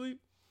 well, actually,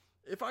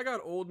 if I got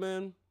old,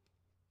 man,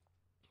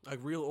 like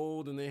real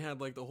old, and they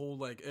had like the whole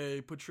like, hey,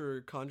 put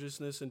your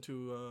consciousness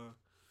into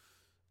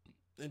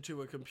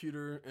a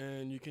computer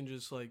and you can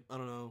just like, I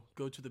don't know,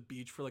 go to the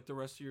beach for like the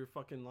rest of your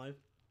fucking life.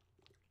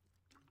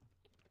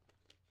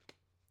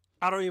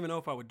 I don't even know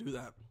if I would do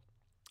that.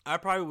 I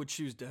probably would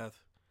choose death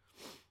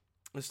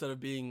instead of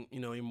being, you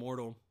know,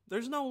 immortal.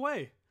 There's no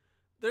way.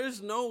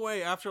 There's no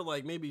way after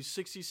like maybe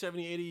 60,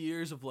 70, 80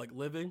 years of like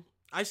living.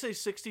 I say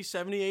 60,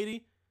 70,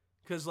 80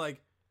 because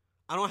like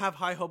I don't have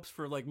high hopes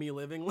for like me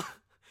living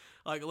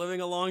like living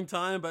a long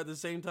time, but at the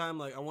same time,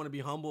 like I want to be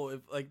humble.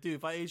 If like, dude,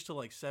 if I age to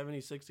like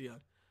 70, 60,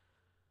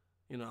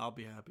 you know, I'll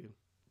be happy.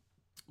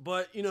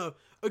 But, you know,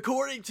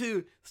 according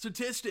to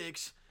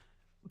statistics,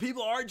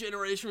 people our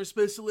generation are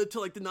supposed to live to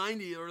like the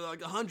 90 or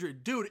like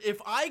 100. Dude, if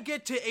I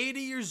get to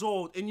 80 years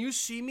old and you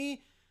see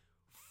me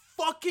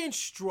fucking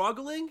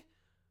struggling,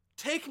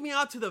 take me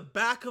out to the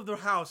back of the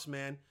house,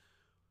 man.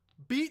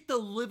 Beat the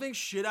living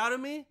shit out of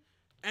me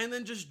and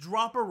then just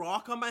drop a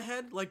rock on my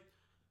head. Like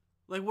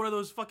one of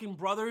those fucking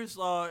brothers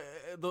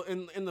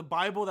in the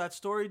Bible, that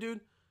story,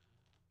 dude.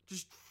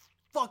 Just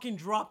fucking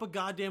drop a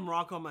goddamn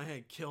rock on my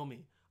head. Kill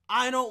me.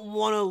 I don't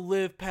want to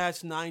live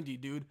past 90,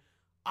 dude.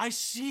 I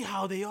see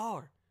how they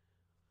are.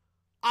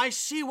 I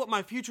see what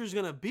my future is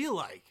going to be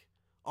like.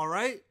 All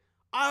right?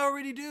 I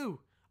already do.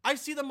 I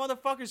see the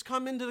motherfuckers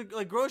come into the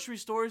like grocery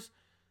stores.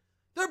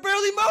 They're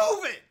barely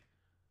moving.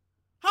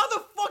 How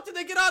the fuck did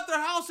they get out their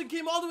house and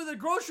came all the way to the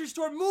grocery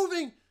store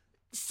moving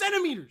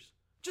centimeters?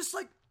 Just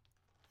like,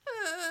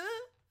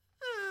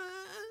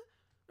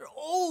 they're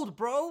old,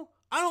 bro.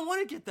 I don't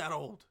want to get that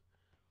old.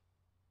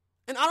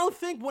 And I don't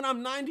think when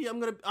I'm 90,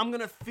 I'm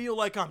gonna feel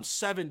like I'm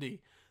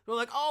 70. They're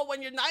like, oh,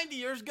 when you're 90,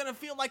 you're gonna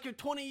feel like you're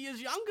 20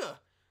 years younger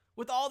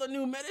with all the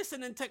new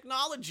medicine and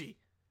technology.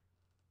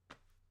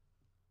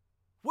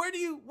 Where do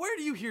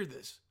you hear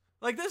this?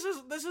 Like, this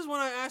is when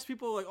I ask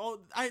people like, oh,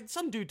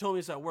 some dude told me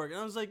this at work, and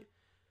I was like,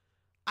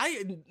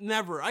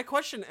 I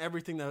question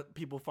everything that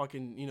people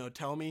fucking, you know,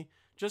 tell me,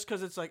 just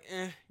because it's like,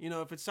 you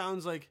know, if it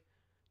sounds like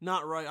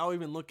not right, I'll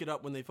even look it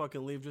up when they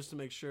fucking leave just to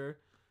make sure.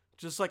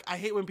 Just like, I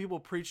hate when people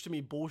preach to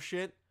me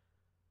bullshit.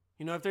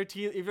 You know, if they're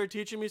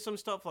teaching me some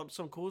stuff, like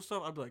some cool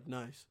stuff, I'd be like,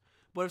 nice.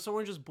 But if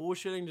someone's just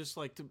bullshitting just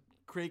like to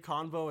create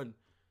convo, and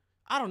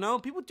I don't know,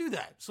 people do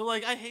that. So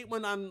like, I hate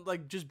when I'm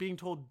like just being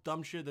told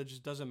dumb shit that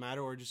just doesn't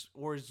matter or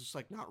is just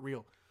like not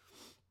real.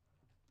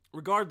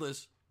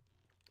 Regardless,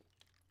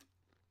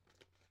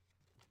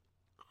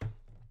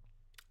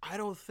 I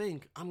don't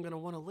think I'm gonna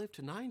want to live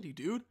to 90,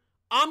 dude.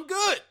 I'm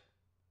good,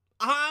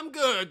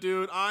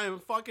 dude. I am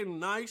fucking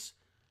nice.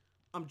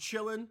 I'm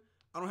chilling.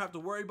 I don't have to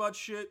worry about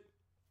shit.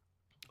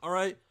 All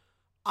right?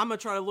 I'm going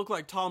to try to look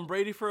like Tom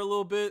Brady for a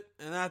little bit,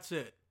 and that's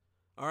it.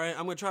 All right?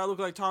 I'm going to try to look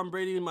like Tom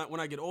Brady when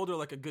I get older,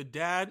 like a good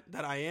dad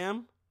that I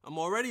am. I'm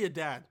already a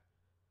dad.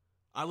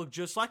 I look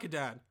just like a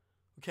dad.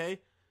 Okay?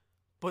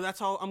 But that's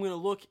how I'm going to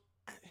look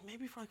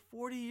maybe for like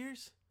 40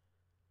 years.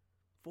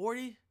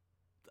 40?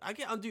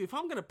 Dude, if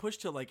I'm going to push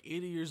to like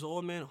 80 years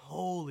old, man,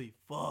 holy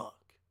fuck.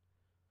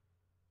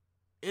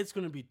 It's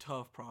going to be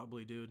tough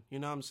probably, dude. You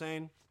know what I'm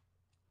saying?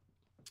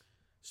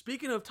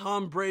 Speaking of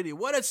Tom Brady,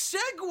 what a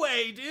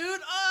segue,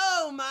 dude.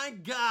 Oh, my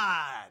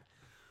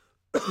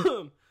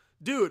God.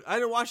 Dude, I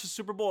didn't watch the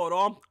Super Bowl at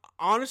all.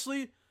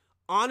 Honestly,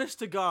 honest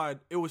to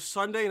God, it was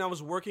Sunday and I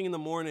was working in the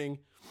morning.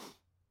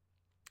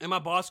 And my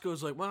boss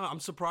goes like, wow, I'm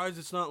surprised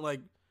it's not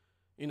like,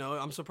 you know,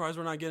 I'm surprised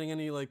we're not getting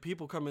any like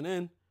people coming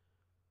in.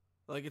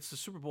 Like, it's the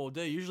Super Bowl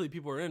day. Usually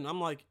people are in.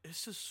 I'm like,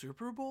 it's the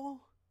Super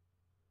Bowl?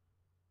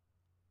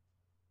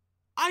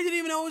 I didn't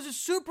even know it was a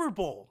Super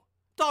Bowl.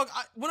 Dog,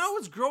 when I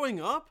was growing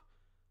up,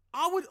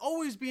 I would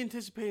always be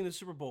anticipating the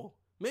Super Bowl.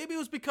 Maybe it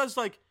was because,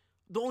 like,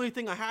 the only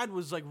thing I had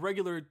was, like,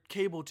 regular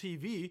cable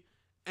TV,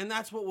 and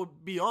that's what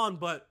would be on,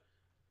 but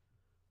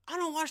I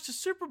don't watch the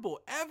Super Bowl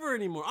ever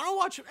anymore. I don't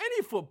watch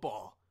any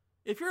football.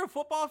 If you're a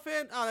football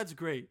fan, oh, that's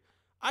great.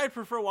 I'd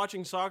prefer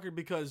watching soccer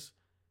because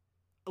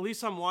at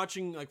least I'm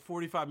watching like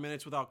 45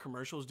 minutes without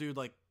commercials, dude.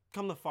 Like,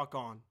 come the fuck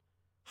on.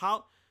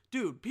 How?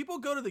 Dude, people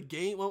go to the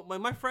game. Well,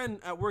 my friend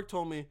at work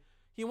told me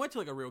he went to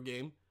like a real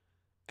game.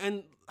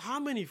 And how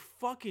many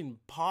fucking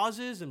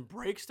pauses and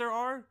breaks there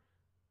are?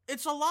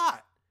 It's a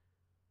lot.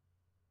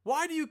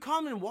 Why do you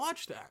come and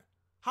watch that?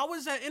 How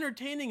is that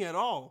entertaining at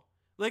all?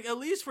 Like, at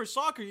least for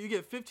soccer, you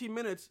get 15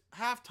 minutes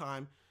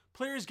halftime.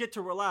 Players get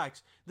to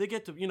relax. They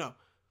get to,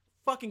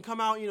 fucking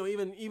come out,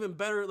 even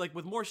better, like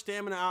with more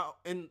stamina out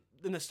in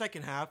the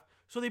second half.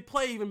 So they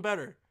play even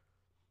better.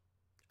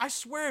 I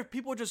swear if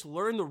people just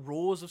learned the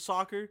rules of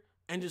soccer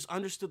and just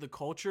understood the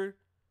culture.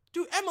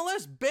 Dude,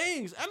 MLS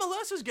bangs.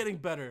 MLS is getting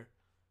better.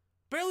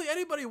 Barely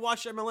anybody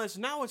watched MLS.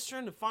 Now it's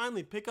starting to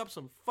finally pick up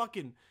some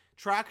fucking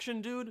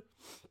traction, dude.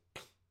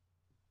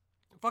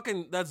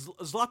 Fucking, that's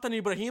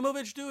Zlatan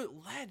Ibrahimovic, dude.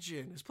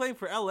 Legend. He's playing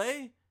for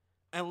LA.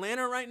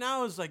 Atlanta right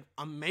now is like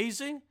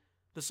amazing.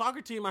 The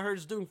soccer team I heard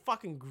is doing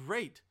fucking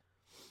great.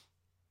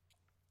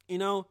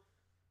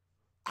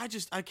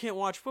 I can't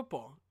watch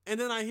football. And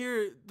then I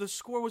hear the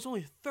score was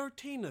only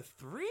 13-3.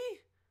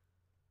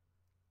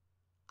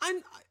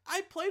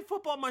 I played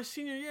football my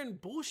senior year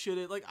and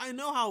bullshitted. Like, I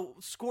know how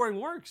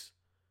scoring works.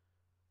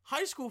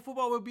 High school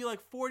football would be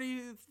like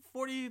 40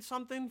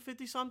 something,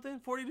 50 something,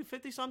 40 to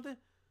 50 something.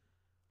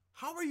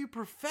 How are you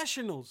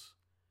professionals?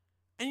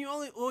 And you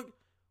only look,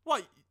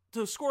 what?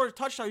 To score a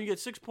touchdown, you get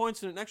 6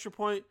 points, and an extra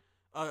point,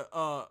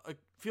 a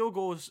field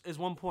goal is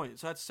 1 point.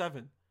 So that's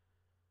 7.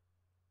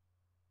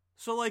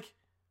 So, like,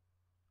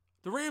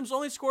 the Rams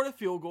only scored a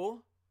field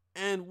goal,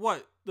 and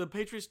what? The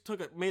Patriots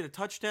made a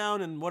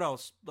touchdown, and what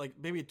else? Like,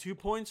 maybe 2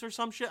 points or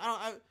some shit?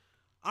 I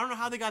don't know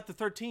how they got to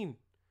 13.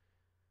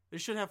 They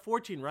should have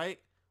 14, right?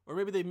 Or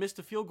maybe they missed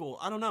a field goal.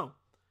 I don't know.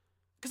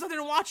 Because I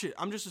didn't watch it.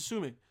 I'm just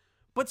assuming.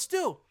 But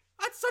still,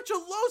 that's such a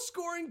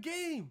low-scoring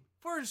game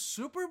for a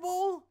Super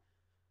Bowl.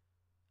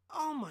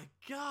 Oh my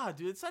god,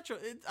 dude!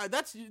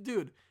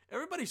 Dude.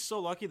 Everybody's so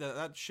lucky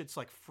that shit's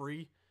like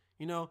free.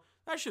 That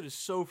shit is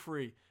so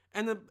free.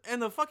 And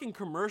the fucking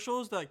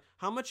commercials, like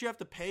how much you have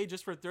to pay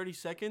just for 30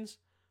 seconds.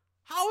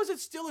 How is it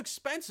still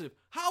expensive?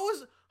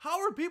 How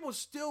are people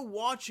still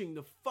watching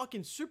the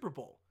fucking Super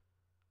Bowl?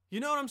 You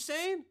know what I'm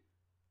saying?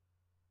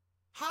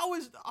 How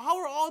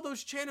are all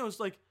those channels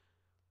like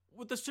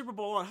with the Super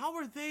Bowl on? How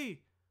are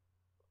they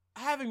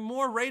having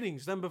more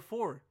ratings than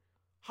before?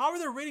 How are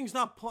their ratings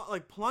not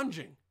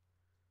plunging?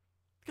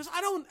 Because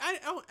I don't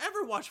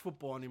ever watch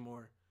football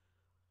anymore.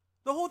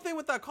 The whole thing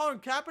with that Colin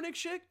Kaepernick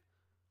shit,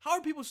 how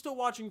are people still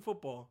watching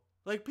football?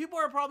 Like, people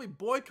are probably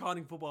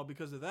boycotting football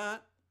because of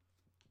that.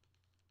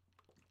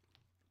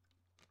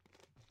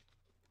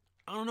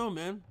 I don't know,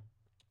 man.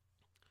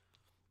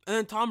 And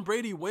then Tom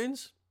Brady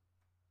wins,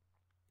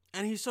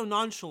 and he's so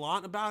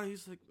nonchalant about it.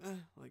 He's like,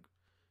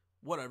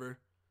 whatever.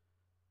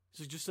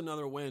 It's just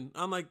another win.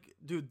 I'm like,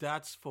 dude,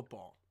 that's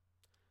football.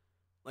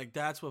 Like,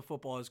 that's what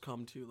football has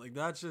come to. Like,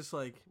 that's just,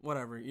 like,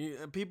 whatever.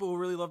 People who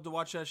really love to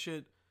watch that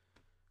shit,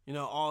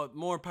 all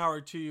more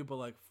power to you. But,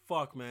 like,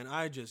 fuck, man.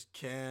 I just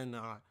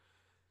cannot.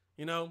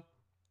 And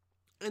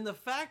the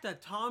fact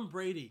that Tom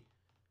Brady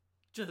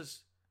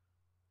just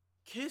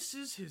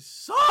kisses his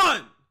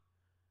son.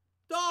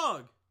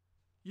 Dog.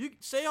 You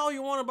say all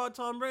you want about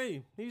Tom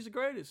Brady. He's the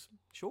greatest.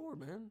 Sure,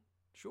 man.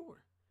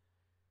 Sure.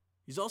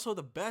 He's also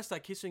the best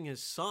at kissing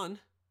his son.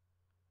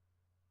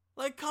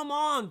 Like, come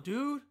on,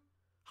 dude.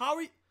 How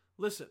are you?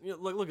 Listen,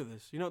 look at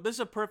this. This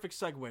is a perfect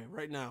segue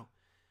right now.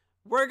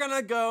 We're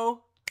gonna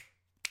go.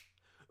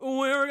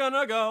 We're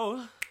gonna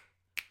go.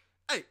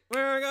 Hey,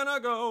 we're gonna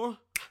go.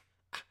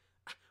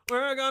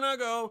 We're gonna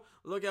go.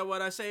 Look at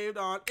what I saved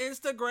on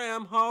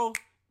Instagram, ho.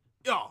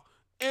 Yo,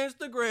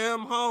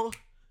 Instagram, ho.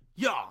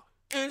 Yo,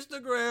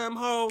 Instagram,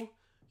 ho.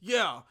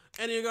 Yeah,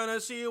 and you're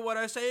gonna see what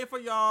I say for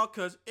y'all,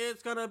 cause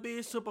it's gonna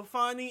be super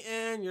funny,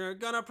 and you're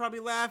gonna probably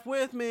laugh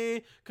with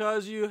me,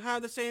 cause you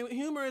have the same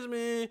humor as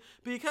me,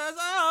 because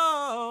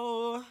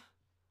I'm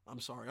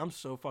sorry, I'm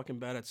so fucking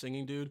bad at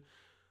singing, dude.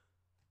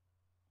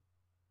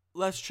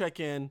 Let's check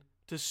in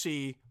to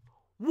see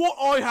what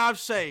I have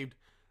saved.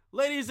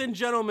 Ladies and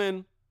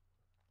gentlemen,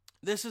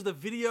 this is the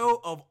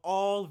video of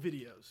all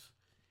videos.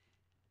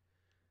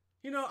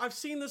 I've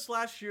seen this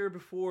last year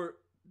before,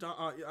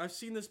 I've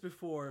seen this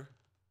before,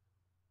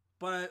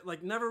 but I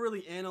never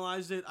really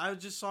analyzed it. I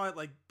just saw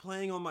it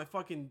playing on my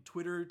fucking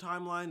Twitter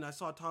timeline, and I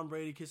saw Tom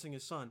Brady kissing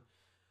his son.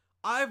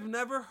 I've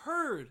never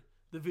heard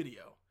the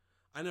video.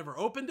 I never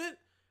opened it.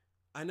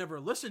 I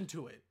never listened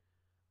to it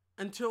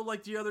until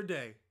the other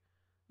day.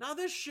 Now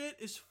this shit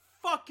is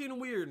fucking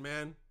weird,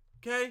 man.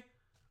 Okay?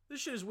 This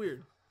shit is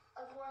weird.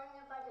 I was wondering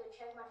if I could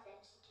check my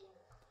fantasy team.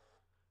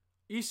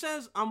 He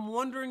says, I'm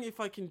wondering if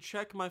I can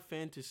check my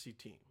fantasy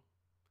team.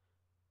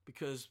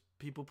 Because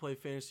people play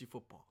fantasy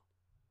football.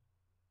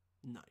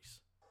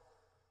 Nice.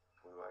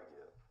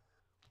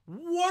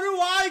 What do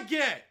I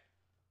get?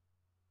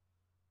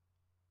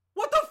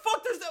 What the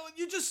fuck does that...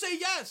 You just say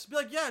yes. Be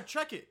like, yeah,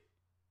 check it.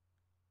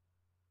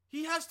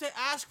 He has to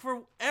ask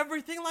for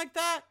everything like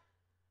that?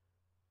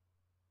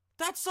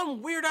 That's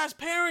some weird-ass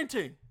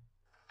parenting.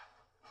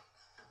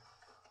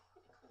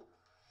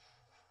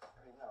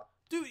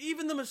 Dude,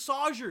 even the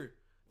massager.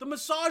 The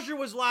massager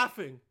was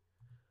laughing.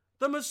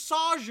 The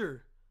massager.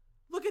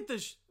 Look at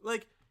this.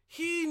 Like,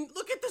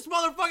 look at this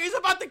motherfucker. He's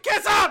about to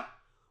kiss him.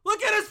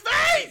 Look at his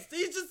face.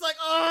 He's just like,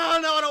 oh,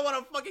 no, I don't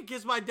want to fucking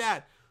kiss my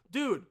dad.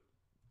 Dude,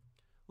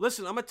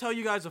 listen, I'm going to tell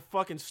you guys a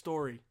fucking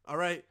story, all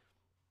right?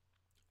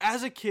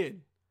 As a kid,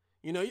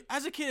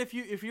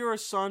 if you're a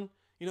son,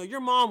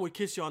 your mom would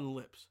kiss you on the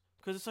lips.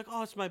 Because it's like,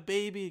 oh, it's my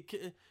baby.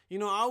 I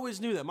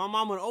always knew that. My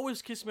mom would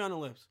always kiss me on the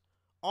lips.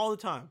 All the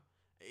time.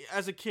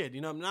 As a kid,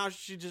 now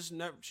she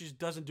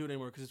doesn't do it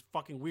anymore because it's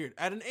fucking weird.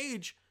 At an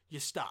age, you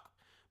stop.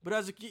 But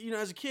as a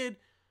kid,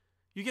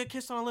 you get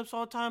kissed on the lips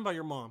all the time by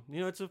your mom.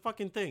 It's a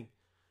fucking thing.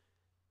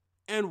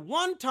 And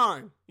one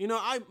time,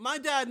 my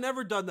dad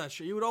never done that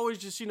shit. He would always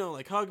just,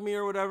 like hug me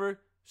or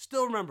whatever.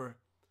 Still remember.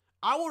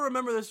 I will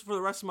remember this for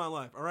the rest of my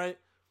life, all right?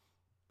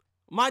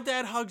 My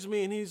dad hugs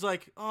me and he's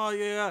like, oh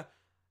yeah.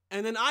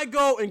 And then I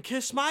go and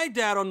kiss my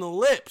dad on the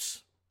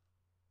lips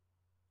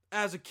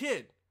as a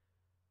kid.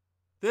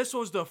 This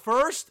was the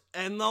first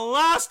and the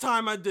last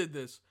time I did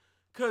this.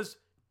 Because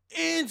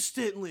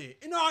instantly,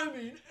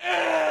 instantly,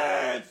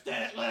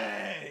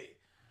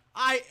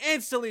 I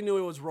instantly knew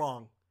it was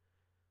wrong.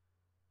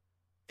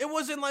 It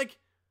wasn't like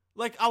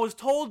I was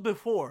told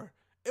before.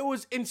 It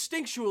was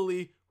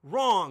instinctually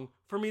wrong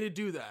for me to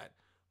do that.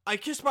 I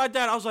kissed my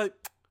dad, I was like,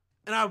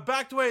 and I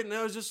backed away and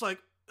I was just like,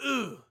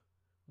 ugh,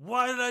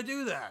 why did I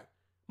do that?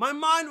 My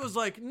mind was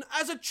like,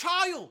 as a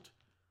child,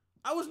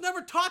 I was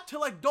never taught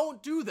to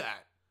don't do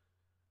that.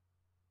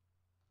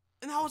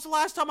 And that was the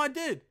last time I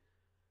did.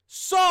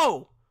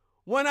 So,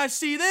 when I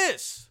see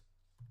this.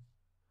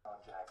 Oh,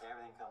 Jack,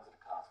 everything comes with a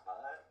cost, bud.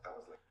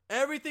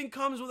 Everything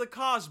comes with a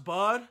cost,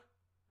 bud.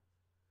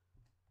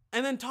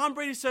 And then Tom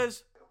Brady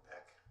says,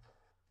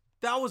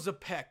 that was a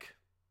peck.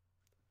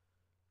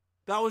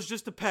 That was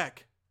just a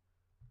peck.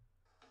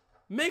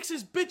 Makes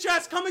his bitch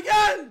ass come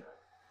again.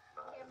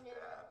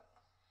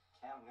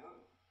 Cam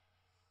Newton.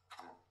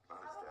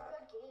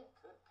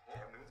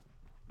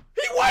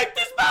 He wiped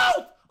his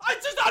mouth! I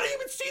didn't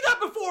even see that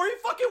before. He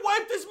fucking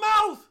wiped his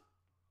mouth.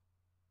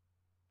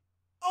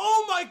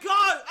 Oh my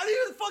god. I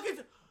didn't even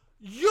fucking...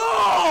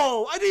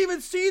 Yo! I didn't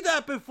even see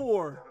that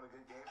before. Having a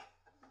good game?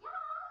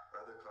 Yeah.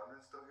 Are the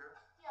Conrad still here?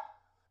 Yeah.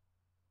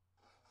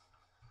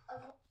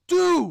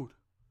 Dude!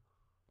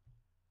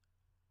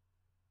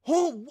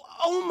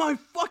 Oh my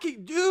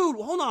fucking... Dude!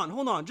 Hold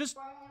on. Just...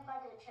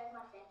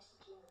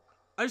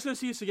 I just gonna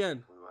see this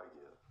again.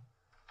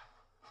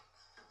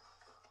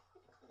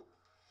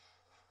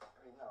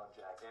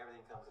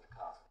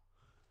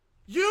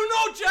 You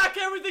know, Jack,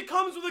 everything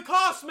comes with a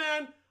cost,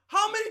 man.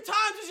 How many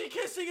times is he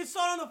kissing his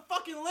son on the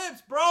fucking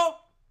lips, bro?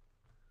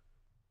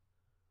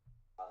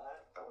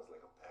 That was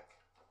like a peck.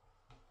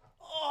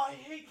 Oh, I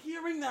hate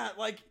hearing that.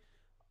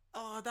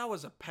 Oh, that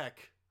was a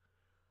peck.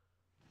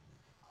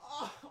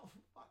 Oh,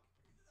 fuck.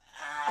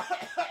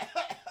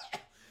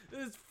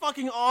 This is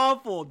fucking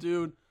awful,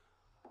 dude.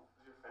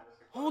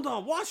 Hold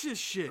on, watch this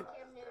shit. Cam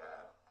Newton.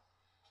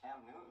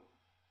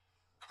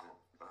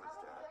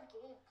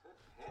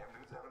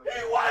 He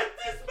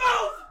wiped his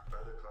mouth!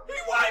 He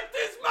wiped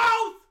his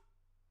mouth!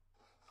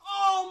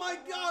 Oh my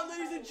god,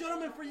 ladies and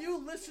gentlemen, for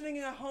you listening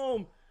at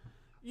home,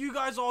 you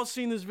guys all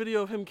seen this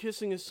video of him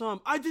kissing his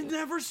son. I did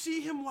never see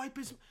him wipe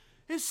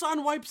his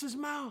son wipes his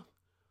mouth.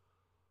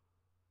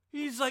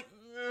 He's like,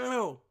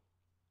 no.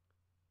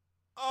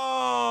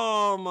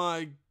 Oh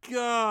my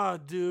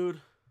god,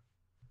 dude.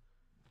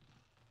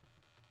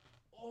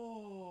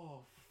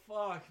 Oh,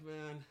 fuck,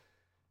 man.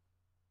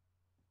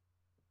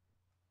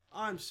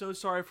 I'm so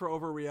sorry for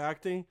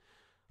overreacting.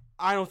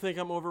 I don't think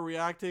I'm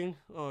overreacting.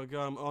 Oh,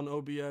 God, I'm on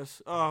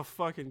OBS. Oh,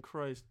 fucking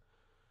Christ.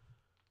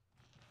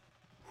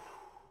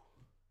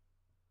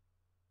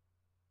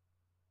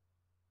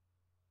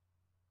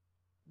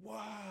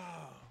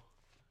 Wow.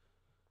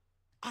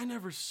 I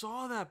never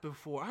saw that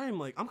before.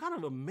 I'm kind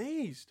of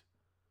amazed.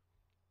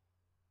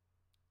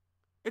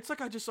 It's like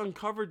I just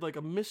uncovered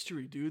a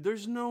mystery, dude.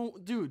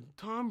 Dude,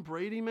 Tom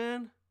Brady,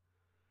 man.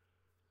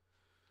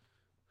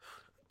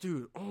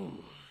 Dude, oh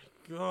my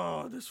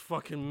god, this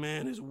fucking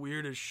man is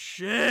weird as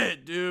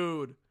shit,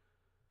 dude.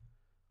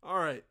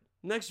 Alright,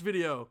 next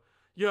video.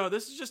 Yo,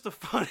 this is just a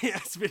funny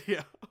ass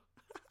video.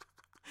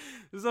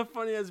 This is a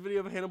funny ass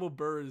video of Hannibal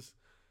Buress.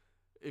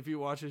 If you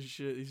watch his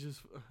shit, he's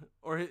just,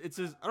 or it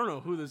says, I don't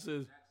know who this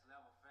is. Next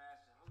level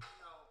fashion.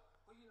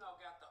 Who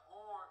got the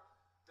orange,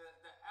 the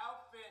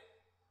outfit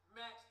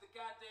matched the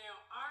goddamn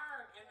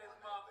iron in this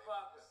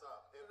motherfucker.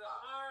 The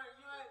iron,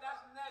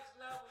 that's next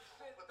level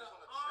shit. The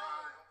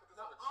iron,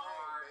 the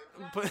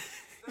But the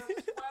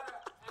sweater,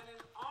 and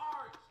it's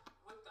orange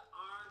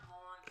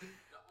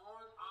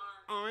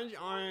orange. The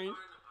iron,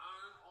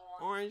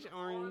 Orange. the orange, the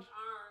orange,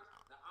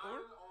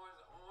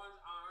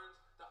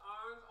 the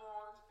orange,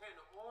 and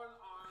the orange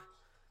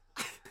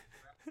arms.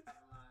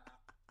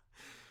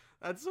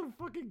 That's so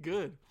fucking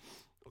good.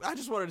 I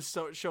just wanted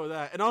to show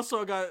that. And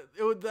also, I got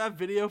that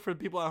video for the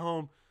people at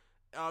home.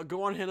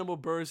 Go on Hannibal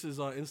Buress's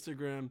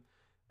Instagram,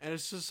 and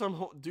it's just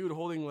some dude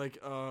holding like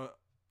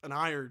an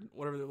iron,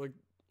 whatever, like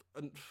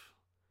an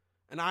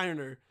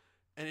ironer,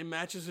 and it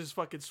matches his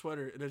fucking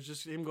sweater, and it's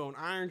just him going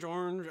orange.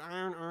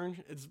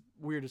 It's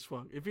weird as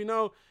fuck. If you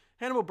know,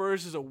 Hannibal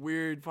Buress is a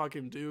weird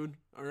fucking dude,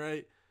 all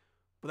right?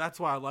 But that's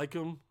why I like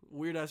him.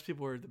 Weird ass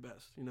people are the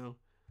best, you know?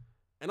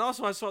 And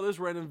also, I saw this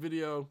random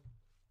video.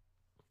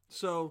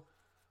 So,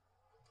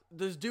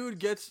 this dude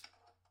gets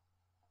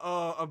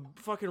a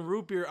fucking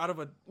root beer out of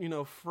a,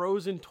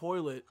 frozen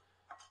toilet.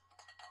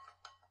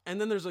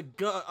 And then there's a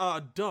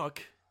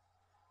duck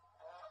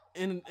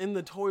in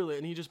the toilet,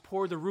 and he just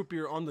poured the root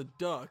beer on the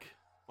duck.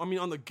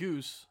 On the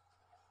goose.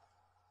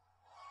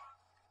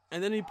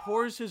 And then he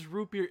pours his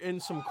root beer in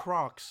some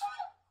Crocs.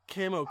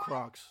 Camo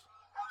Crocs.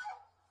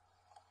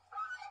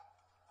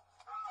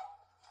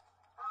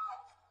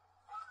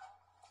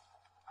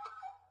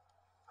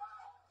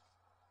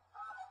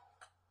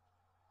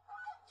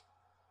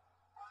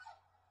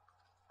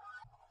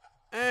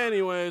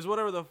 Anyways,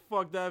 whatever the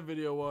fuck that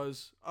video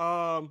was.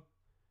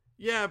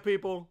 Yeah,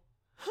 people.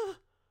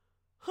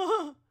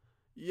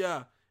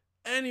 Yeah.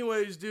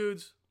 Anyways,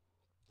 dudes.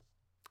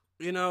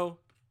 I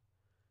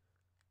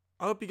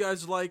hope you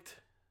guys liked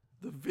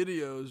the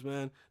videos,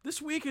 man. This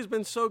week has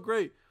been so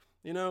great.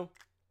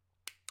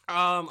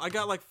 I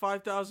got like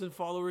 5,000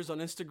 followers on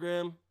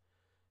Instagram.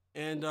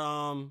 And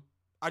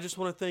I just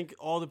want to thank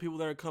all the people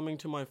that are coming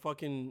to my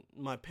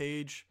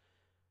page,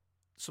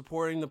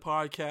 supporting the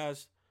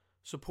podcast,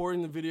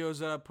 supporting the videos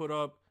that I put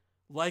up,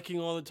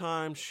 liking all the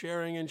time,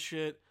 sharing and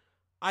shit.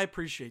 I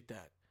appreciate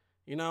that.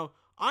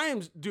 I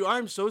am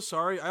so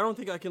sorry. I don't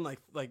think I can like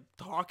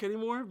talk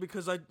anymore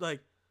because I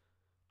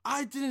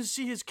didn't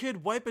see his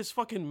kid wipe his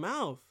fucking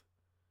mouth.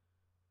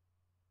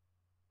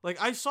 Like,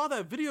 I saw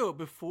that video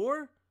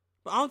before,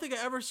 but I don't think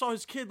I ever saw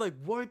his kid like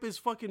wipe his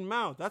fucking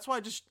mouth. That's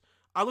why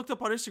I looked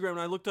up on Instagram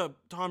and I looked up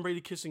Tom Brady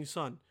kissing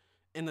son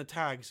in the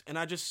tags, and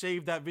I just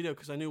saved that video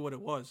because I knew what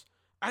it was.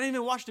 I didn't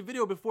even watch the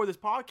video before this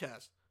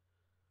podcast.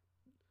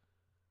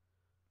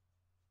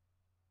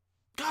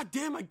 God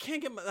damn, I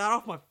can't get that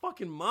off my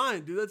fucking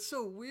mind, dude. That's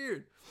so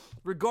weird.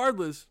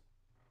 Regardless,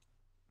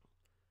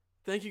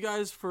 thank you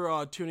guys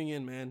for tuning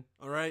in, man.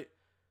 All right?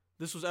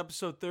 This was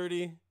episode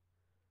 30,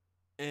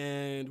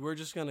 and we're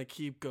just going to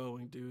keep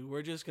going, dude.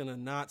 We're just going to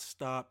not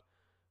stop.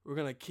 We're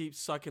going to keep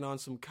sucking on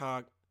some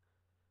cock,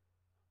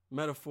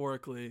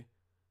 metaphorically.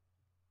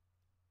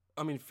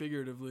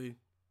 Figuratively.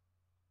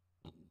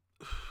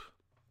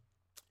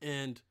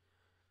 And,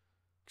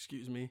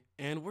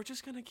 and we're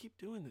just going to keep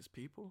doing this,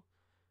 people.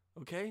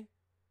 Okay?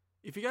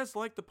 If you guys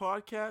like the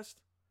podcast,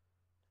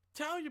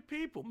 tell your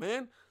people,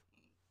 man.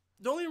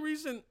 The only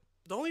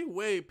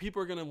way people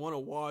are going to want to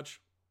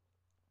watch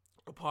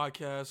a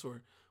podcast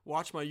or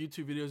watch my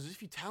YouTube videos is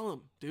if you tell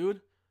them, dude.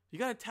 You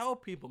got to tell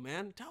people,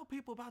 man. Tell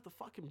people about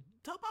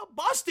tell about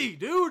Busty,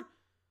 dude.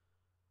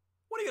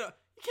 You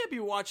can't be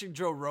watching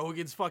Joe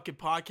Rogan's fucking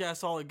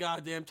podcast all the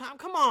goddamn time.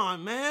 Come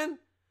on, man.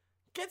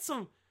 Get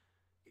some,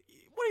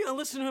 what are you going to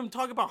listen to him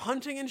talk about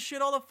hunting and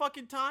shit all the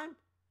fucking time?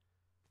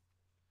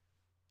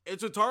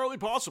 It's entirely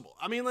possible.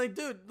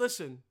 Dude,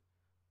 listen.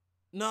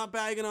 Not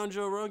bagging on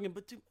Joe Rogan,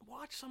 but dude,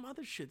 watch some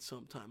other shit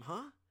sometime,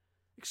 huh?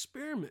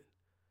 Experiment.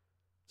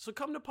 So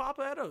come to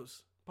Papa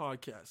Edo's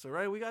podcast, all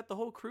right? We got the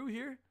whole crew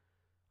here.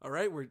 All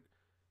right,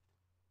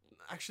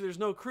 actually, there's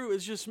no crew.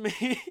 It's just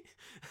me.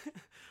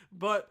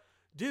 But,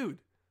 dude,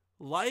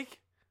 like,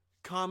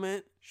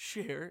 comment,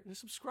 share, and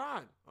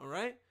subscribe, all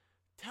right?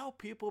 Tell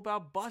people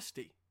about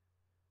Busty,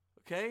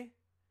 okay?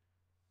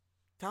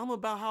 Tell them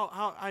about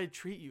how I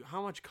treat you,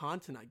 how much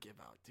content I give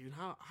out, dude.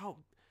 How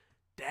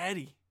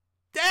daddy,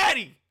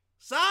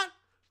 son.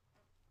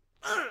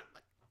 Fuck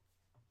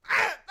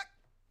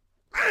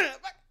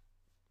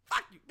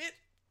you, bitch.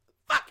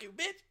 Fuck you,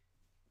 bitch.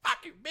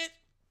 Fuck you, bitch.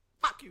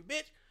 Fuck you,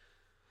 bitch.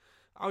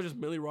 I was just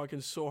Millie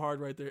rocking so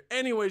hard right there.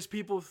 Anyways,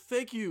 people,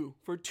 thank you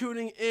for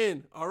tuning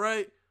in, all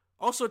right?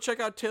 Also, check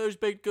out Taylor's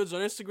Baked Goods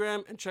on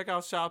Instagram and check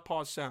out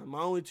Southpaw Sound,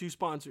 my only 2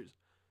 sponsors.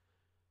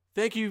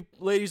 Thank you,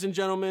 ladies and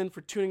gentlemen,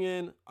 for tuning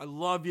in. I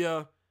love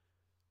ya.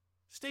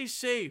 Stay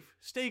safe.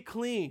 Stay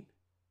clean.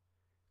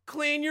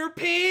 Clean your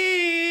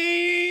pee!